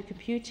with scientific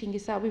computing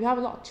is that we have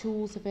a lot of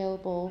tools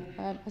available.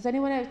 Has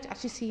anyone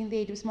actually seen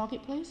the AWS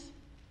Marketplace?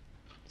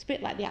 It's a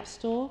bit like the App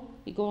Store.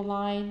 You go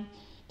online,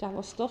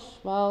 download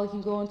stuff. Well, you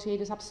can go into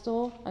AWS App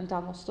Store and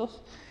download stuff.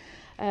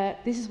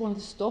 This is one of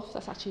the stuff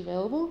that's actually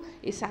available.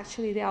 It's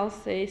actually the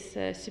Alsace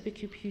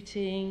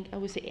supercomputing, I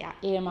would say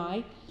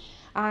AMI.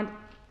 And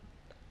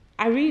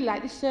I really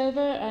like this server,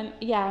 and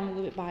yeah, I'm a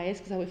little bit biased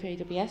because I work for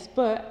AWS,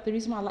 but the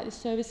reason why I like this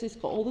service is it's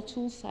got all the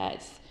tool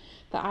sets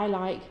that I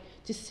like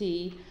to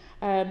see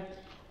in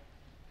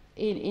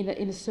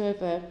a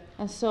server.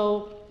 And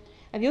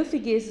the other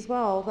thing is as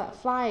well that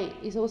Flight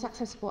is always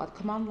accessible at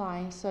the command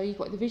line. So you've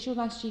got the visual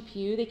nice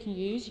GPU they can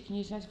use. You can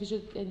use a nice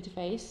visual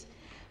interface.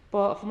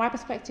 But from my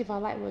perspective, I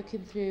like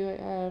working through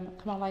a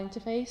command line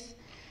interface.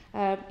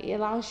 It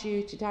allows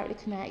you to directly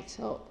connect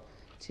up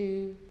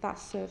to that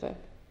server.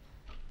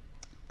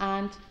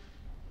 And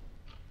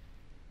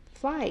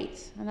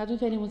Flight, and I don't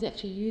know if anyone's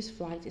actually used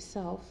Flight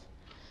itself.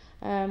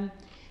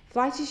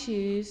 Flight is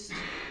used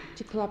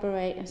to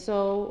collaborate, and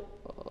so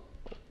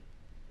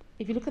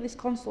if you look at this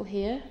console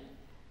here,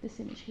 this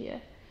image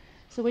here,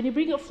 so when you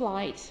bring up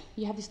Flight,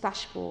 you have this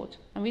dashboard,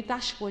 and with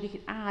dashboard you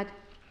can add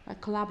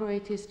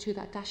collaborators to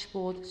that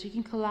dashboard, so you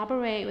can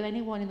collaborate with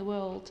anyone in the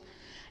world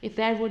if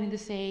they're running the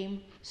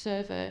same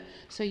server.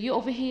 So you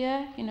over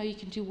here, you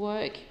can do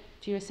work,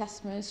 do your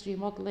assessments, do your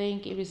modelling,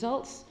 get your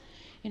results.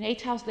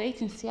 8 hours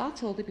later in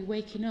Seattle, they'll be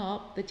waking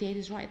up, the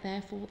data's right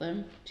there for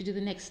them to do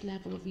the next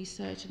level of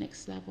research, the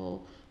next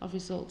level of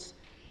results.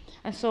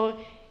 And so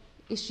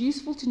it's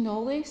useful to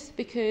know this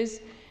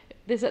because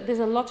there's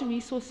a lot of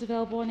resources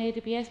available on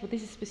AWS, but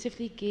this is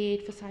specifically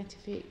geared for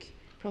scientific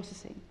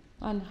processing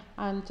and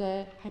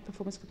high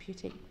performance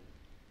computing.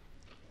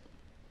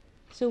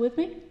 Still with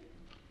me?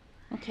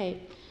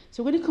 Okay,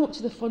 so we're going to come up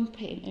to the fun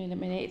bit in a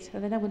minute,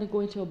 and then I'm going to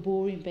go into a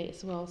boring bit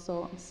as well,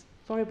 so I'm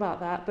sorry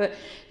about that. But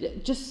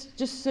just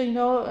so you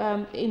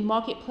know, in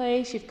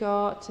Marketplace you've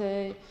got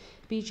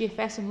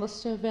BGFS and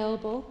Lustre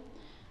available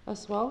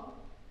as well.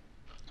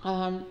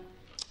 And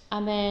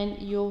then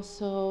you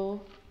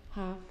also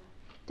have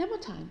demo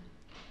time.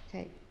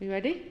 Okay, you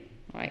ready?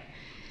 All right.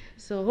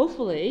 So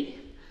hopefully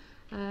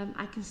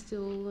I can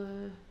still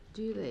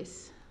do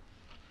this.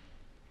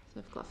 So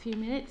I've got a few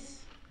minutes.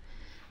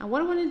 And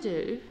what I want to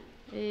do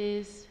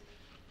is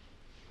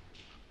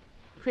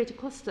create a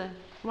cluster,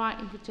 right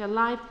into a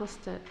live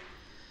cluster.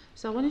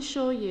 So I want to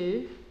show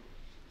you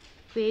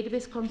the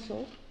AWS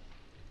console.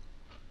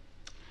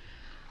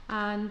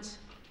 And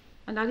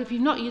if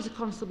you've not used a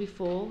console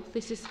before,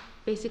 this is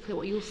basically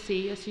what you'll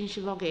see as soon as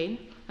you log in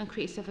and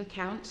create a separate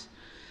account.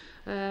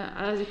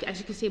 As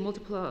you can see,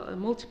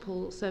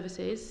 multiple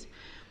services.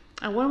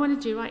 And what I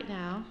want to do right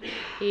now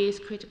is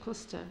create a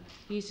cluster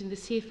using the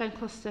CFN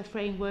cluster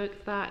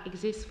framework that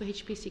exists for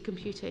HPC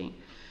computing.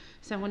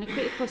 So I'm going to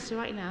create a cluster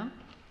right now,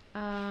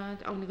 and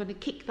I'm going to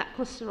kick that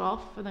cluster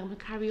off, and then I'm going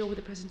to carry over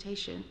the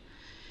presentation.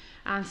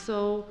 And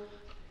so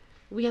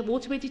we have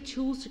automated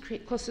tools to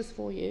create clusters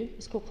for you.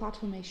 It's called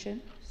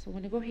CloudFormation. So I'm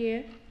going to go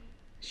here,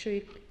 show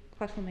you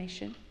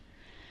CloudFormation.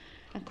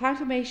 And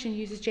CloudFormation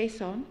uses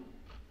JSON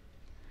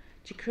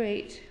to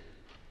create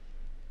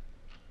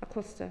a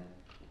cluster.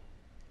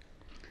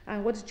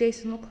 And what does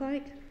JSON look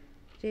like?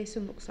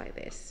 JSON looks like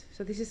this.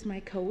 So this is my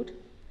code.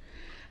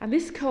 And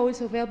this code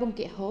is available on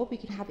GitHub. You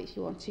can have it if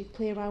you want to,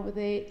 play around with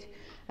it,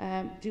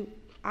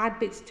 add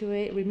bits to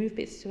it, remove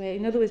bits to it.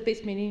 In other words,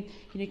 bits meaning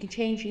you can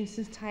change your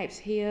instance types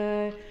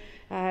here,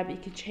 you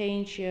can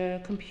change your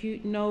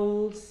compute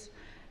nodes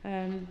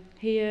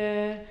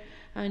here,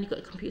 and you've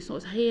got the compute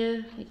nodes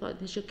here.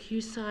 There's your queue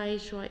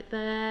size right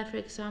there, for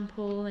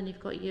example, and you've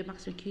got your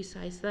maximum queue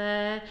size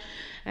there.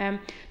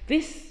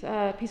 This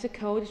piece of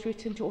code is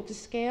written to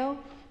autoscale,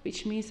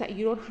 which means that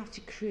you don't have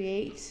to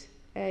create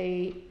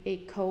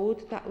a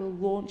code that will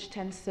launch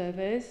 10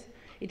 servers.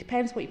 It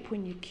depends what you put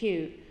in your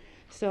queue.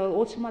 So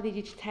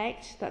automatically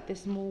detect that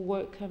there's more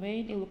work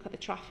coming. You look at the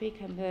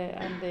traffic and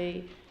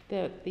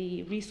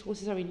the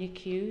resources are in your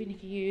queue, and you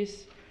can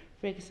use,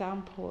 for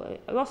example,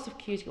 lots of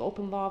queues. You've got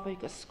OpenLava, you've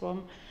got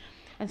Scrum,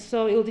 and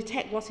so it will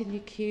detect what's in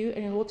your queue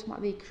and it will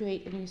automatically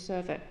create a new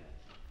server.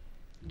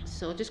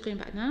 So just going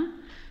back now,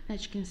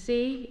 as you can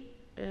see,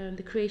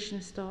 the creation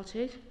has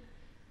started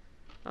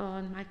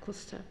on my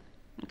cluster.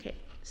 Okay,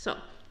 so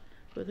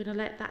we're going to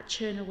let that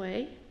churn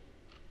away,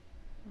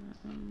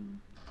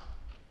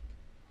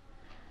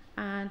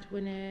 and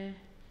we're going to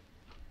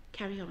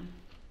carry on.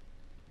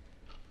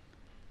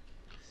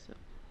 So,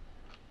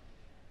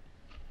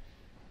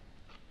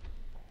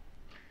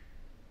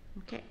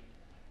 okay.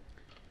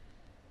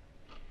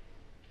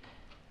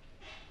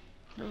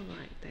 All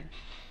right then.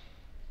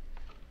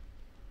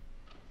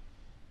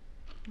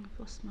 I've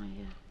lost my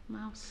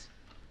mouse.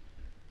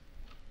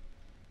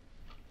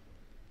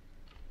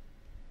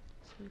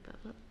 Sorry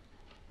about that.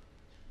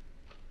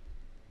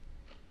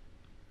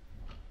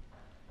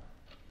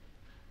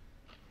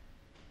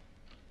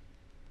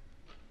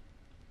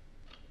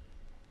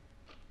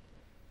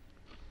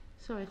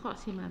 Sorry, I can't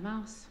see my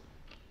mouse.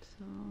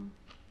 So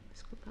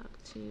let's go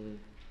back to.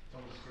 It's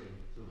on the screen.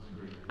 It's on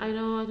the screen. I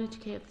know, I need to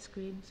get the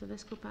screen. So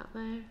let's go back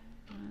there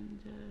and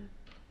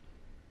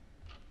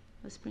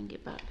let's bring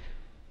it back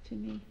to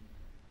me.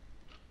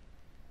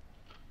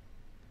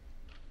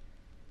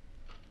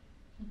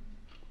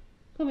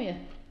 Come here.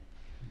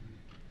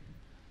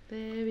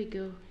 There we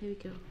go. Here we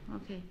go.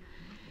 Okay.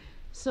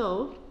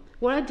 So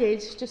what I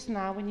did just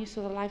now, when you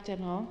saw the live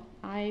demo,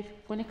 I'm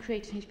going to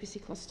create an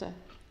HPC cluster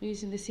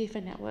using the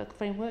CFN network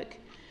framework.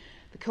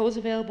 The code's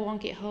available on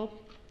GitHub.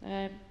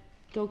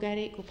 Go get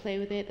it, go play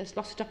with it. There's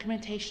lots of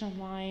documentation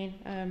online.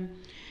 And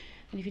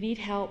if you need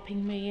help,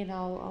 ping me and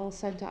I'll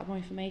send out more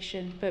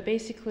information. But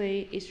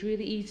basically, it's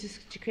really easy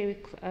to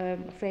create a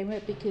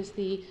framework because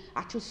the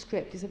actual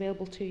script is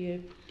available to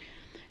you.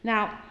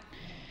 Now,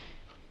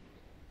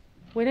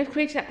 when I've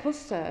created that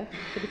cluster,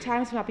 there'll be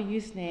times when I'll be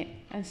using it.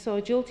 And so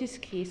agility is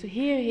key. So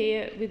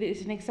here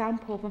is an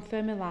example from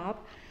Fermilab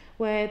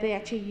where they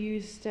actually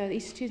used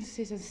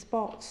instances and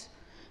spots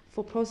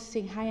for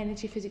processing high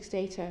energy physics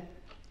data.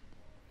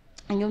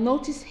 And you'll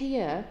notice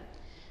here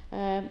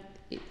that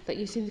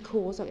you've seen the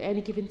cores at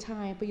any given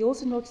time, but you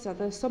also notice that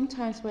there's some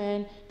times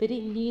when they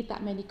didn't need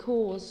that many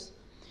cores,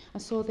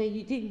 and so they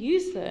didn't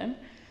use them,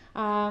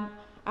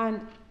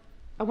 and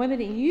when they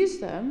didn't use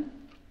them,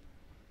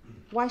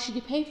 why should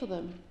you pay for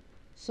them?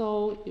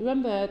 So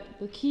remember,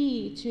 the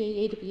key to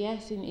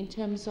AWS in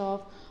terms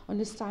of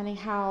understanding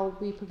how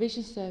we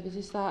provision service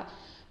is that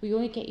we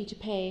only get you to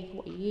pay for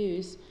what you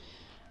use.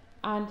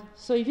 And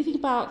so if you think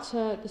about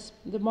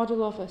the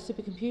model of a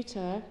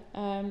supercomputer,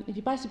 if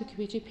you buy a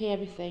supercomputer, you pay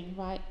everything,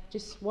 right?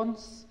 Just one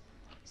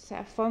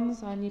set of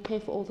funds and you pay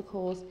for all the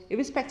cores,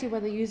 irrespective of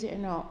whether you use it or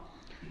not.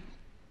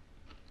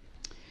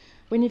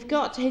 When you've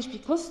got a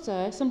HPC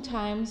cluster,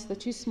 sometimes they're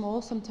too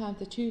small, sometimes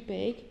they're too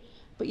big,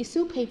 but you're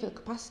still paying for the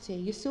capacity.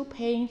 You're still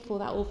paying for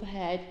that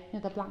overhead,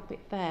 the blank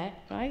bit there,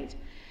 right?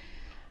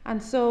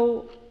 And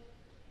so,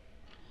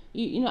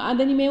 and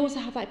then you may also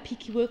have like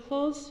peaky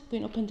workloads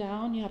going up and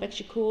down. You have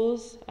extra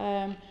cores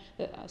that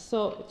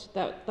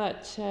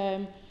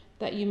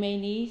you may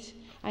need,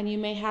 and you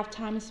may have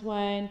times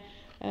when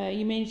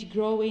you may need to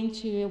grow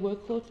into a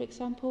workload, for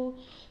example.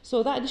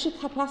 So that additional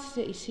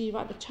capacity that you see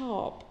right at the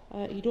top,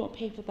 you don't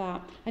pay for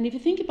that. And if you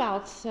think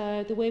about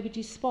the way we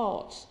do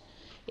spots,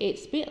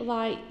 it's a bit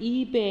like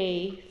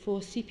eBay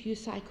for CPU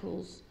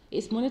cycles.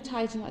 It's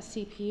monetizing that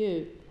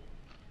CPU.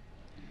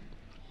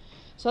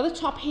 So at the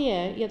top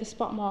here, you have the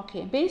spot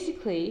market. And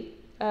basically,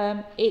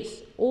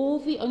 it's all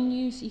the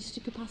unused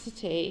EC2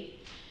 capacity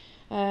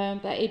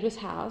that AWS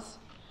has,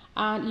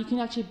 and you can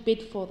actually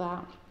bid for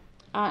that,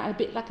 a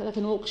bit like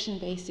an auction,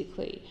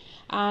 basically.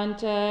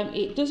 And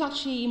it does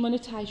actually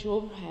monetize your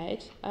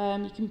overhead.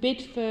 You can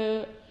bid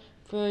for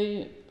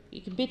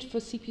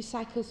CPU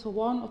cycles for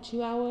 1 or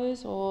 2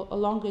 hours or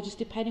longer, just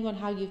depending on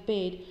how you've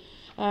bid.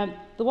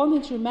 The one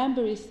thing to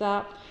remember is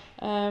that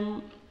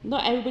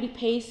not everybody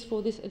pays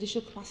for this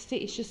additional capacity.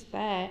 It's just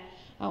there.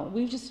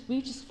 We've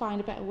just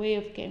found a better way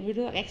of getting rid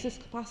of that excess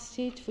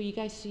capacity for you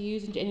guys to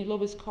use and any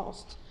lowest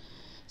cost.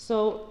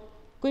 So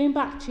going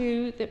back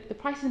to the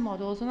pricing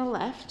models on the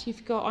left,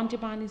 you've got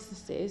on-demand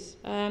instances.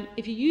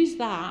 If you use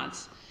that,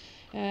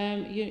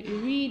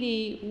 you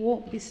really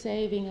won't be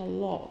saving a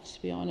lot,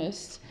 to be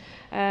honest.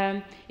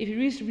 If you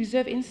use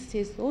reserve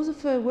instances, those are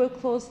for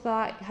workloads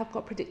that have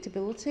got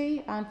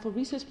predictability, and for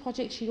research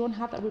projects, you don't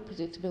have that with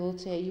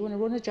predictability. You want to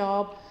run a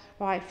job,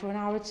 right, for an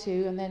hour or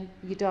two, and then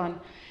you're done.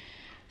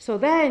 So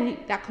then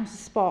that comes to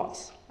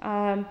Spot.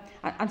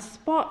 And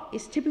Spot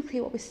is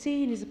typically what we're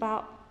seeing is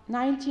about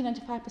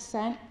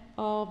 90-95%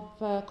 of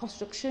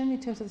cost reduction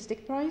in terms of the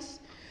stick price.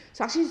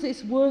 So actually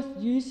it's worth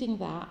using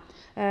that.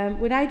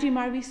 When I do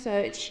my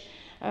research,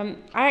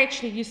 I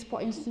actually use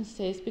Spot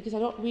instances because I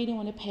don't really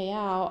want to pay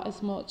out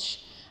as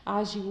much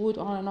as you would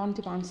on an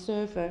on-demand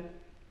server.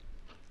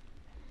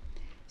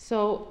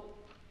 So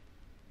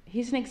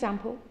here's an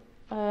example.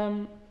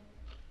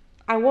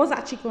 I was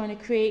actually going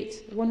to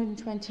create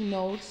 120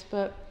 nodes,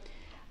 but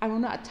I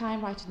ran out of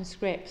time writing the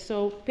script.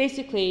 So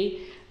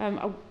basically,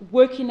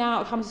 working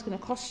out how much it's going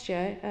to cost you,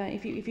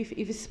 if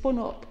you spun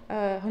up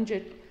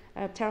 100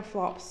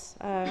 teraflops,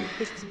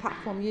 which is a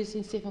platform used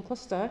in Safe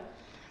Cluster,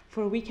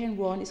 for a weekend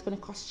run, it's going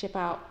to cost you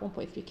about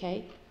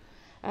 1.3k.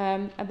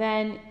 And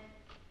then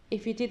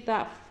if you did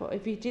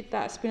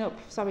that spin up,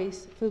 for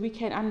the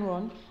weekend and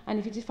run, and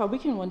if you did for a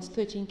weekend run, it's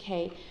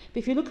 13k. But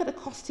if you look at the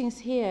costings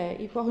here,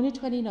 you've got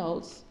 120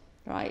 nodes,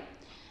 right?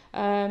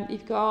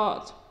 You've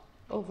got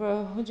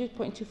over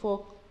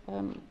 100.24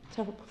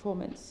 teraflop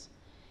performance.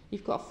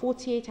 You've got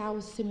 48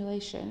 hours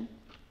simulation,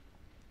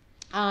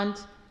 and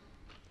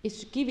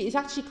it's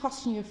actually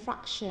costing you a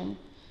fraction.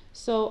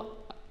 So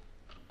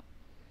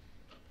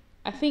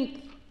I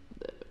think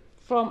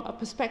from a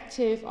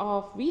perspective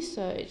of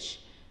research,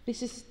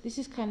 this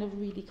is kind of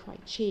really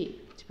quite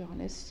cheap, to be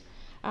honest.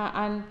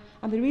 And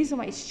the reason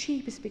why it's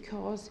cheap is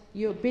because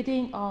you're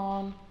bidding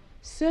on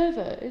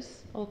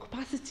servers or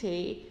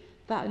capacity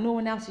that no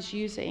one else is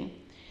using.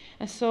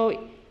 And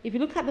so if you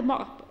look at the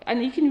market,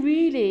 and you can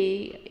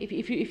really,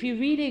 if you're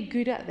really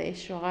good at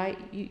this, right,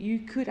 you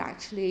could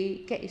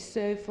actually get your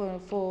server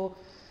for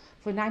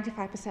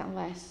 95%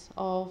 less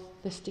of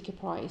the sticker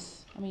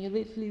price. I mean, you're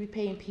literally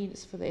paying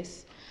peanuts for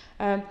this.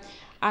 And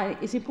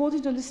it's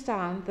important to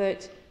understand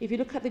that if you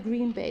look at the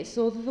green bits,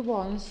 those are the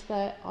ones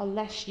that are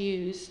less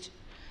used.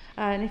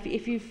 And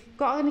if you've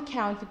got an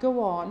account, if you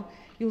go on,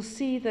 you'll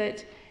see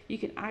that you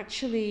can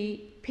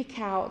actually pick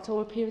out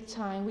over a period of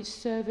time which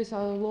servers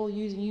are low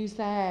used and use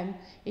them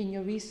in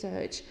your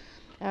research.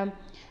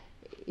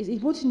 It's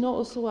important to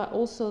note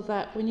also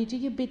that when you do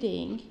your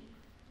bidding,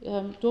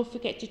 don't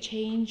forget to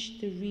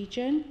change the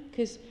region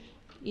because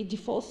it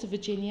defaults to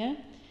Virginia.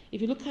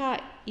 If you look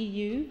at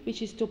EU,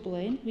 which is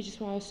Dublin, which is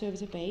where our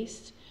servers are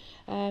based,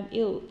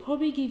 it'll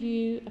probably give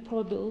you a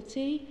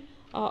probability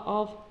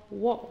of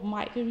what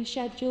might be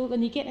rescheduled,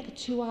 and you get like a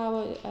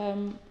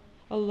 2-hour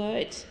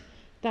alert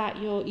that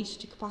your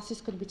EC2 capacity is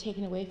going to be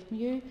taken away from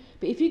you.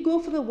 But if you go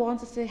for the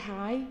ones that say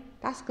high,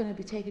 that's going to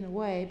be taken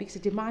away because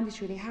the demand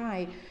is really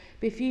high.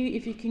 But if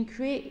you can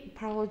create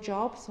parallel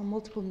jobs on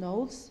multiple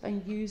nodes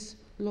and use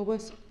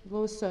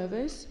lower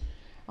servers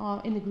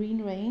in the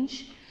green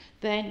range,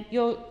 then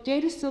your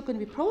data is still going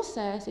to be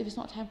processed if it's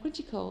not time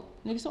critical.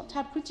 And if it's not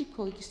time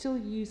critical, you can still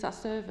use that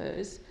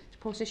servers to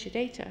process your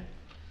data.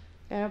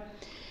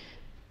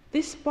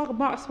 This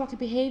smart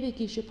behavior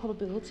gives you a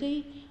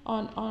probability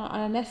on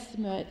an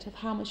estimate of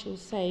how much you'll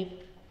save.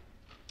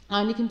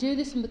 And you can do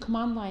this from the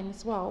command line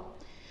as well.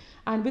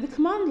 And with the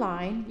command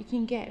line, you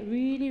can get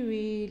really,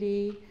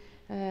 really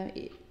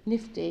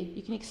nifty.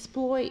 You can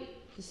exploit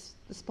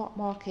the spot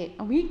market.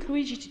 And we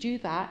encourage you to do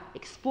that,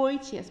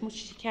 exploit it as much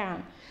as you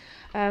can.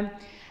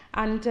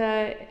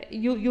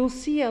 You'll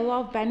see a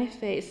lot of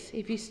benefits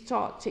if you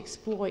start to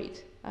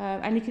exploit.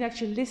 And you can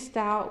actually list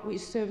out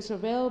which servers are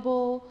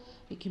available,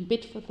 you can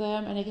bid for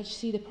them, and you can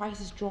see the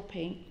prices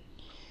dropping.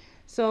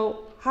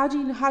 So how do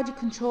you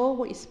control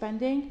what you're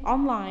spending?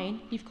 Online,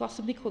 you've got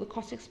something called the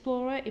Cost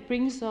Explorer. It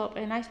brings up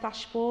a nice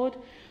dashboard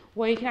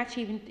where you can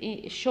actually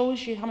it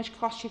shows you how much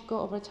cost you've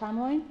got over a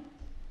timeline.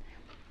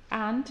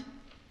 And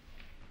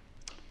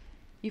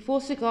you've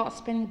also got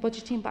spending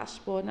budgeting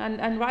dashboard,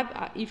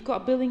 and you've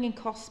got a billing and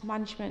cost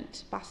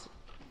management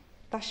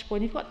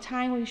dashboard. You've got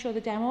time when you show the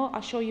demo.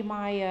 I'll show you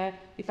my,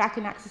 if I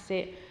can access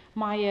it,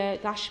 my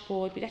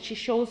dashboard, which actually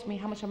shows me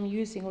how much I'm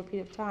using over a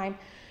period of time.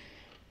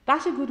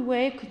 That's a good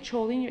way of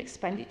controlling your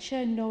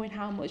expenditure, knowing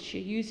how much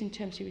you're using in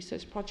terms of your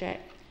research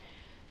project.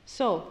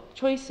 So,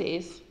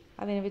 choices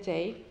at the end of the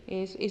day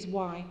is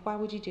why. Why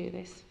would you do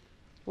this?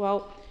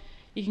 Well,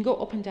 you can go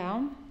up and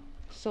down.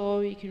 So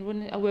you can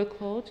run a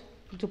workload,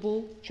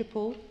 double,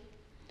 triple.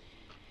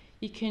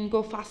 You can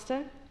go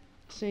faster.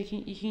 So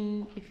you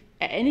can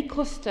any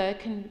cluster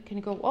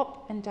can go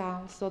up and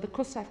down. So the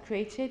cluster I've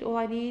created, all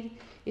I need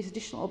is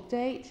additional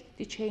update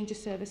to change the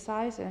server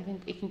size,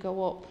 and it can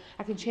go up.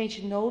 I can change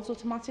the nodes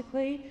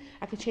automatically.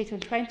 I can change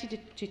from 20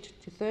 to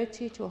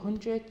 30 to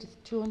 100 to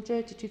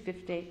 200 to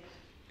 250.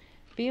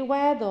 Be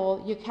aware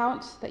though, your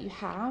account that you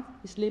have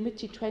is limited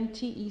to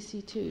 20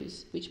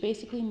 EC2s, which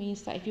basically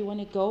means that if you want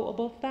to go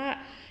above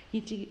that, you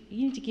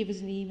need to give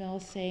us an email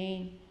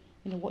saying,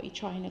 what you're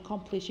trying to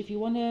accomplish. If you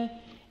want to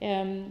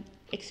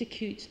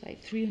execute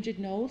like 300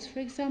 nodes, for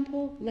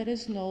example, let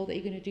us know that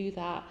you're going to do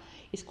that.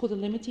 It's called a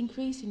limit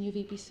increase in your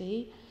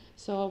VPC.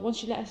 So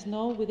once you let us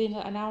know, within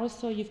an hour or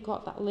so, you've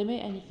got that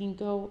limit and you can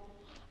go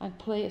and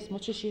play as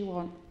much as you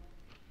want.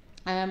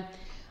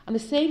 And the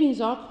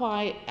savings are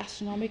quite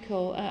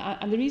astronomical.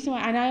 And the reason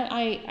why, and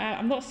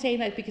I'm not saying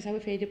that because I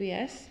work for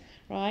AWS,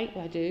 right?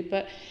 Well, I do,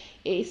 but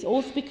it's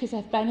also because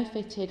I've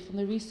benefited from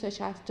the research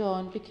I've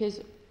done,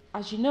 because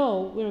as you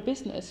know, we're a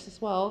business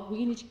as well.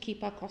 We need to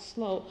keep our costs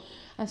low.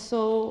 And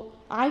so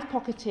I've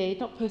pocketed,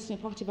 not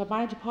personally pocketed, but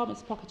my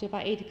department's pocketed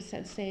about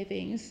 80%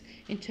 savings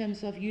in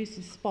terms of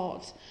using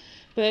Spot.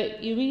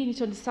 But you really need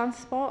to understand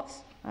Spot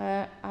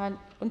and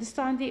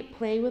understand it,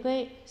 play with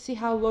it, see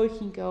how low it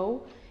can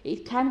go.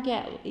 It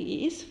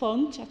is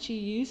fun to actually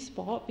use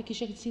Spot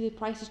because you can see the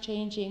prices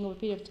changing over a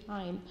period of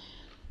time.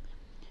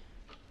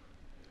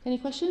 Any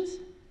questions?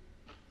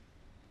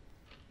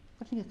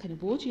 I think I kind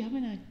of bored you,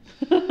 haven't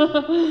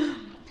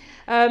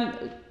I?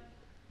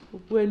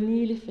 We're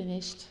nearly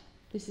finished.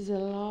 This is the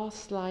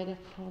last slide, I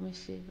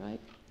promise you,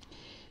 right?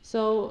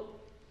 So,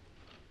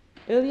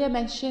 earlier I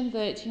mentioned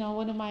that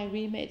one of my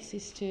remits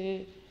is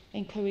to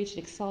encourage and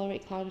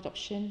accelerate cloud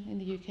adoption in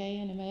the UK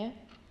and EMEA.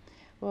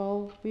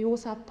 Well, we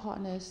also have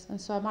partners, and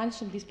so I manage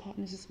some of these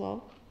partners as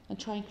well and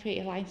try and create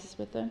alliances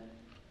with them.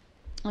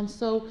 And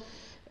so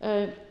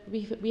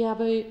we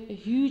have a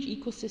huge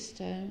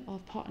ecosystem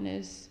of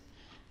partners,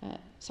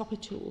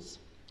 software tools.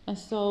 And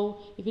so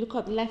if you look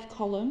at the left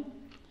column,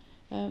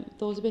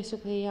 those are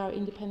basically our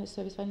independent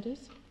service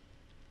vendors,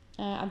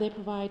 and they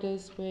provide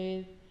us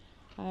with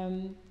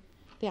the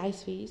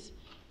ISVs.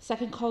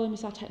 Second column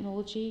is our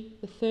technology.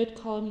 The third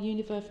column,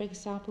 Univer, for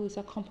example, is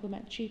our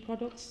complementary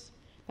products,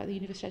 like the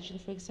Univer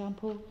Scheduler, for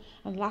example.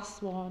 And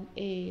last one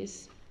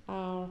is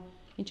our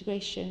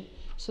integration.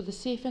 So the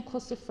CFN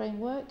cluster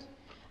framework,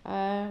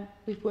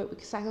 we've worked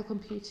with Cycle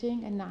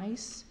Computing and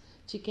NICE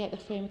to get the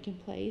framework in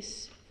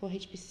place for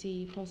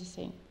HPC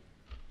processing.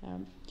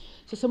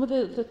 So some of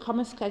the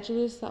common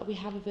schedulers that we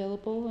have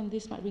available, and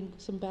this might ring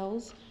some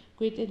bells: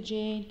 Grid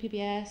Engine,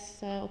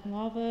 PBS,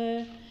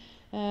 OpenLava.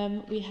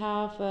 We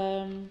have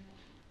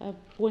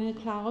Born in the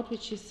Cloud,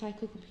 which is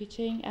Cycle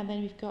Computing, and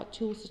then we've got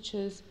tools such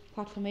as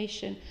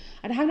CloudFormation.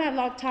 And I haven't had a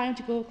lot of time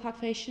to go over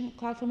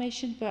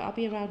CloudFormation, but I'll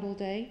be around all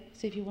day.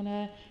 So if you want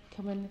to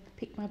come and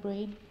pick my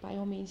brain, by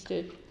all means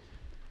do.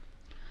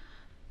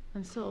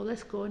 And so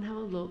let's go and have a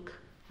look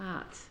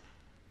at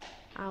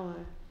our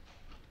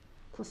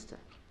cluster.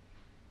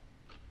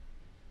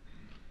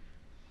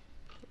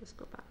 Let's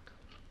go back.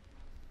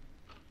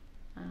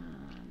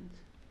 And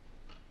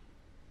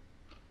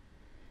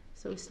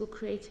so we're still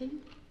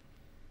creating,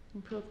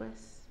 in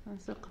progress.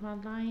 And so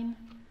command line.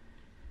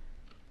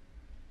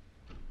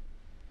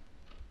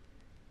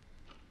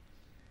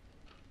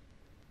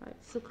 Right,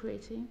 still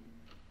creating.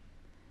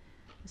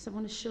 So I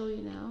want to show you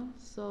now.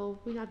 So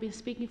we have been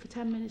speaking for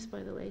 10 minutes, by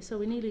the way. So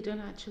we're nearly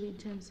done actually in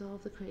terms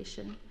of the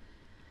creation.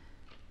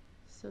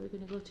 So we're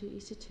going to go to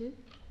EC2.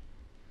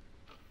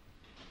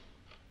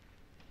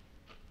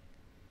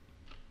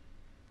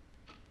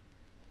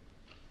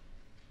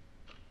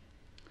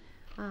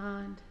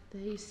 And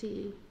there you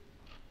see,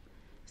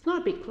 it's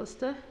not a big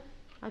cluster.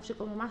 I've just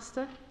got my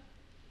master.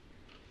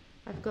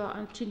 I've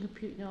got 2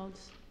 compute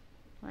nodes,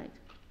 right?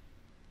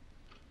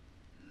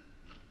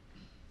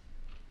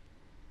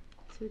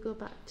 So we go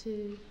back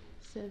to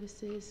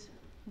services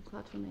and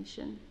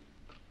CloudFormation.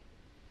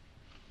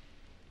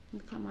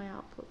 Look at my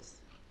outputs.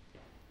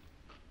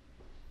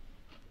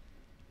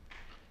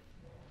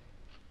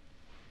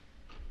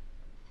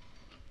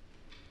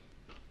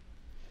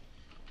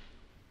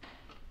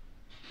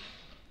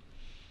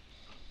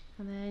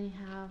 And then you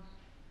have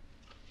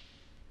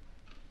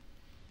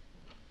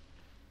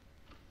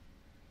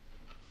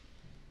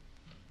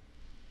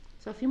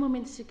so a few more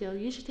minutes to go.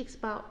 Usually takes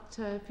about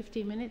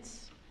 15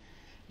 minutes.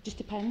 It just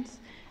depends.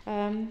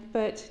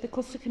 But the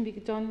cluster can be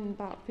done in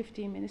about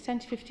 15 minutes, 10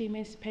 to 15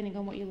 minutes, depending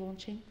on what you're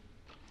launching.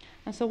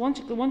 And so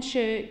once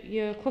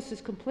your cluster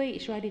is complete,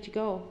 it's ready to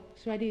go.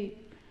 It's ready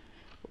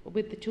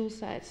with the tool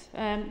sets.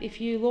 If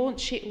you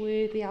launch it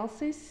with the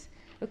ALSYS,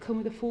 it'll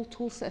come with the full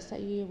tool sets that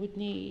you would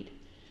need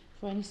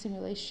for any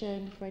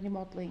simulation, for any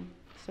modeling.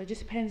 So it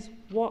just depends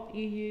what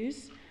you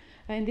use.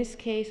 In this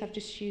case, I've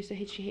just used a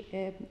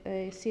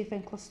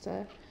CFN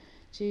cluster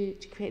to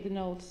create the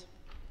nodes.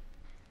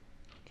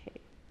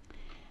 Okay,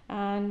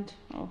 and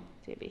oh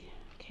dearie.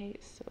 Okay,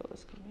 so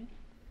let's go in.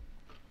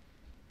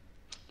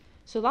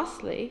 So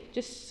lastly,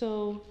 just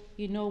so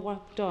you know what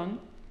I've done,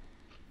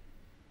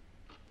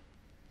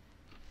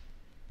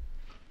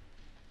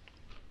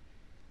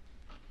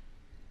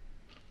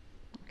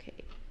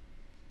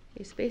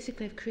 is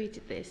basically I've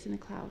created this in the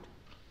cloud.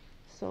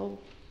 So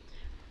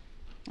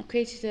I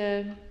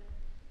created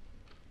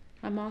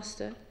a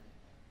master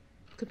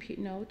compute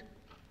node,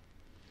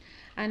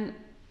 and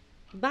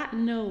that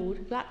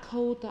node, that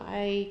code that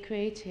I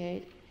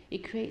created,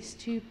 it creates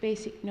 2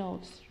 basic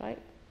nodes, right,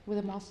 with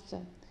a master.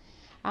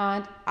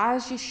 And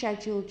as you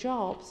schedule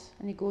jobs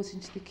and it goes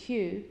into the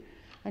queue,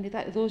 and if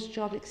those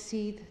jobs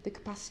exceed the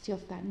capacity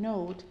of that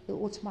node,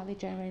 it'll automatically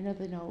generate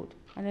another node,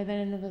 and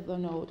then another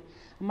node.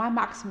 And my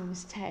maximum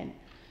is 10.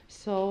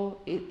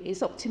 So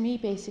it's up to me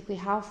basically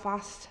how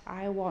fast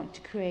I want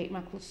to create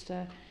my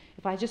cluster.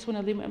 If I just want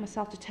to limit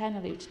myself to 10,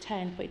 I'll leave it to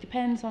 10. But it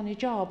depends on your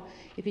job.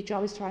 If your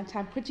job is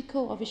time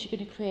critical, obviously you're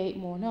going to create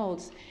more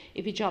nodes.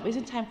 If your job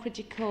isn't time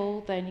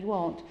critical, then you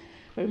won't.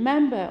 But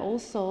remember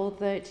also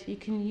that you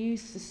can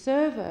use the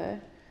server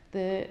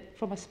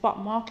from a spot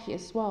market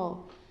as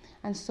well.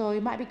 And so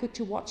it might be good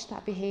to watch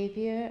that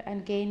behavior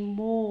and gain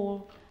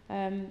more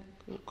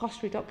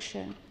cost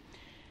reduction.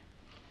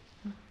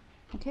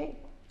 Okay.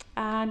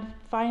 And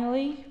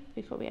finally,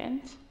 before we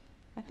end,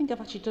 I think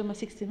I've actually done my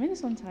 60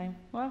 minutes on time.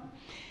 Wow.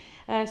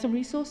 Some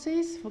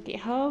resources for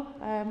GitHub.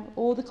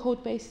 All the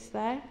code base is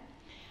there.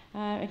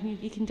 And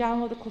you can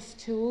download the cluster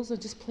tools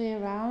and just play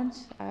around.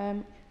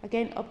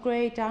 Again,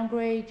 upgrade,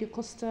 downgrade your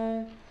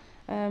cluster.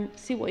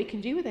 See what you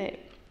can do with it.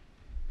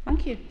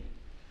 Thank you.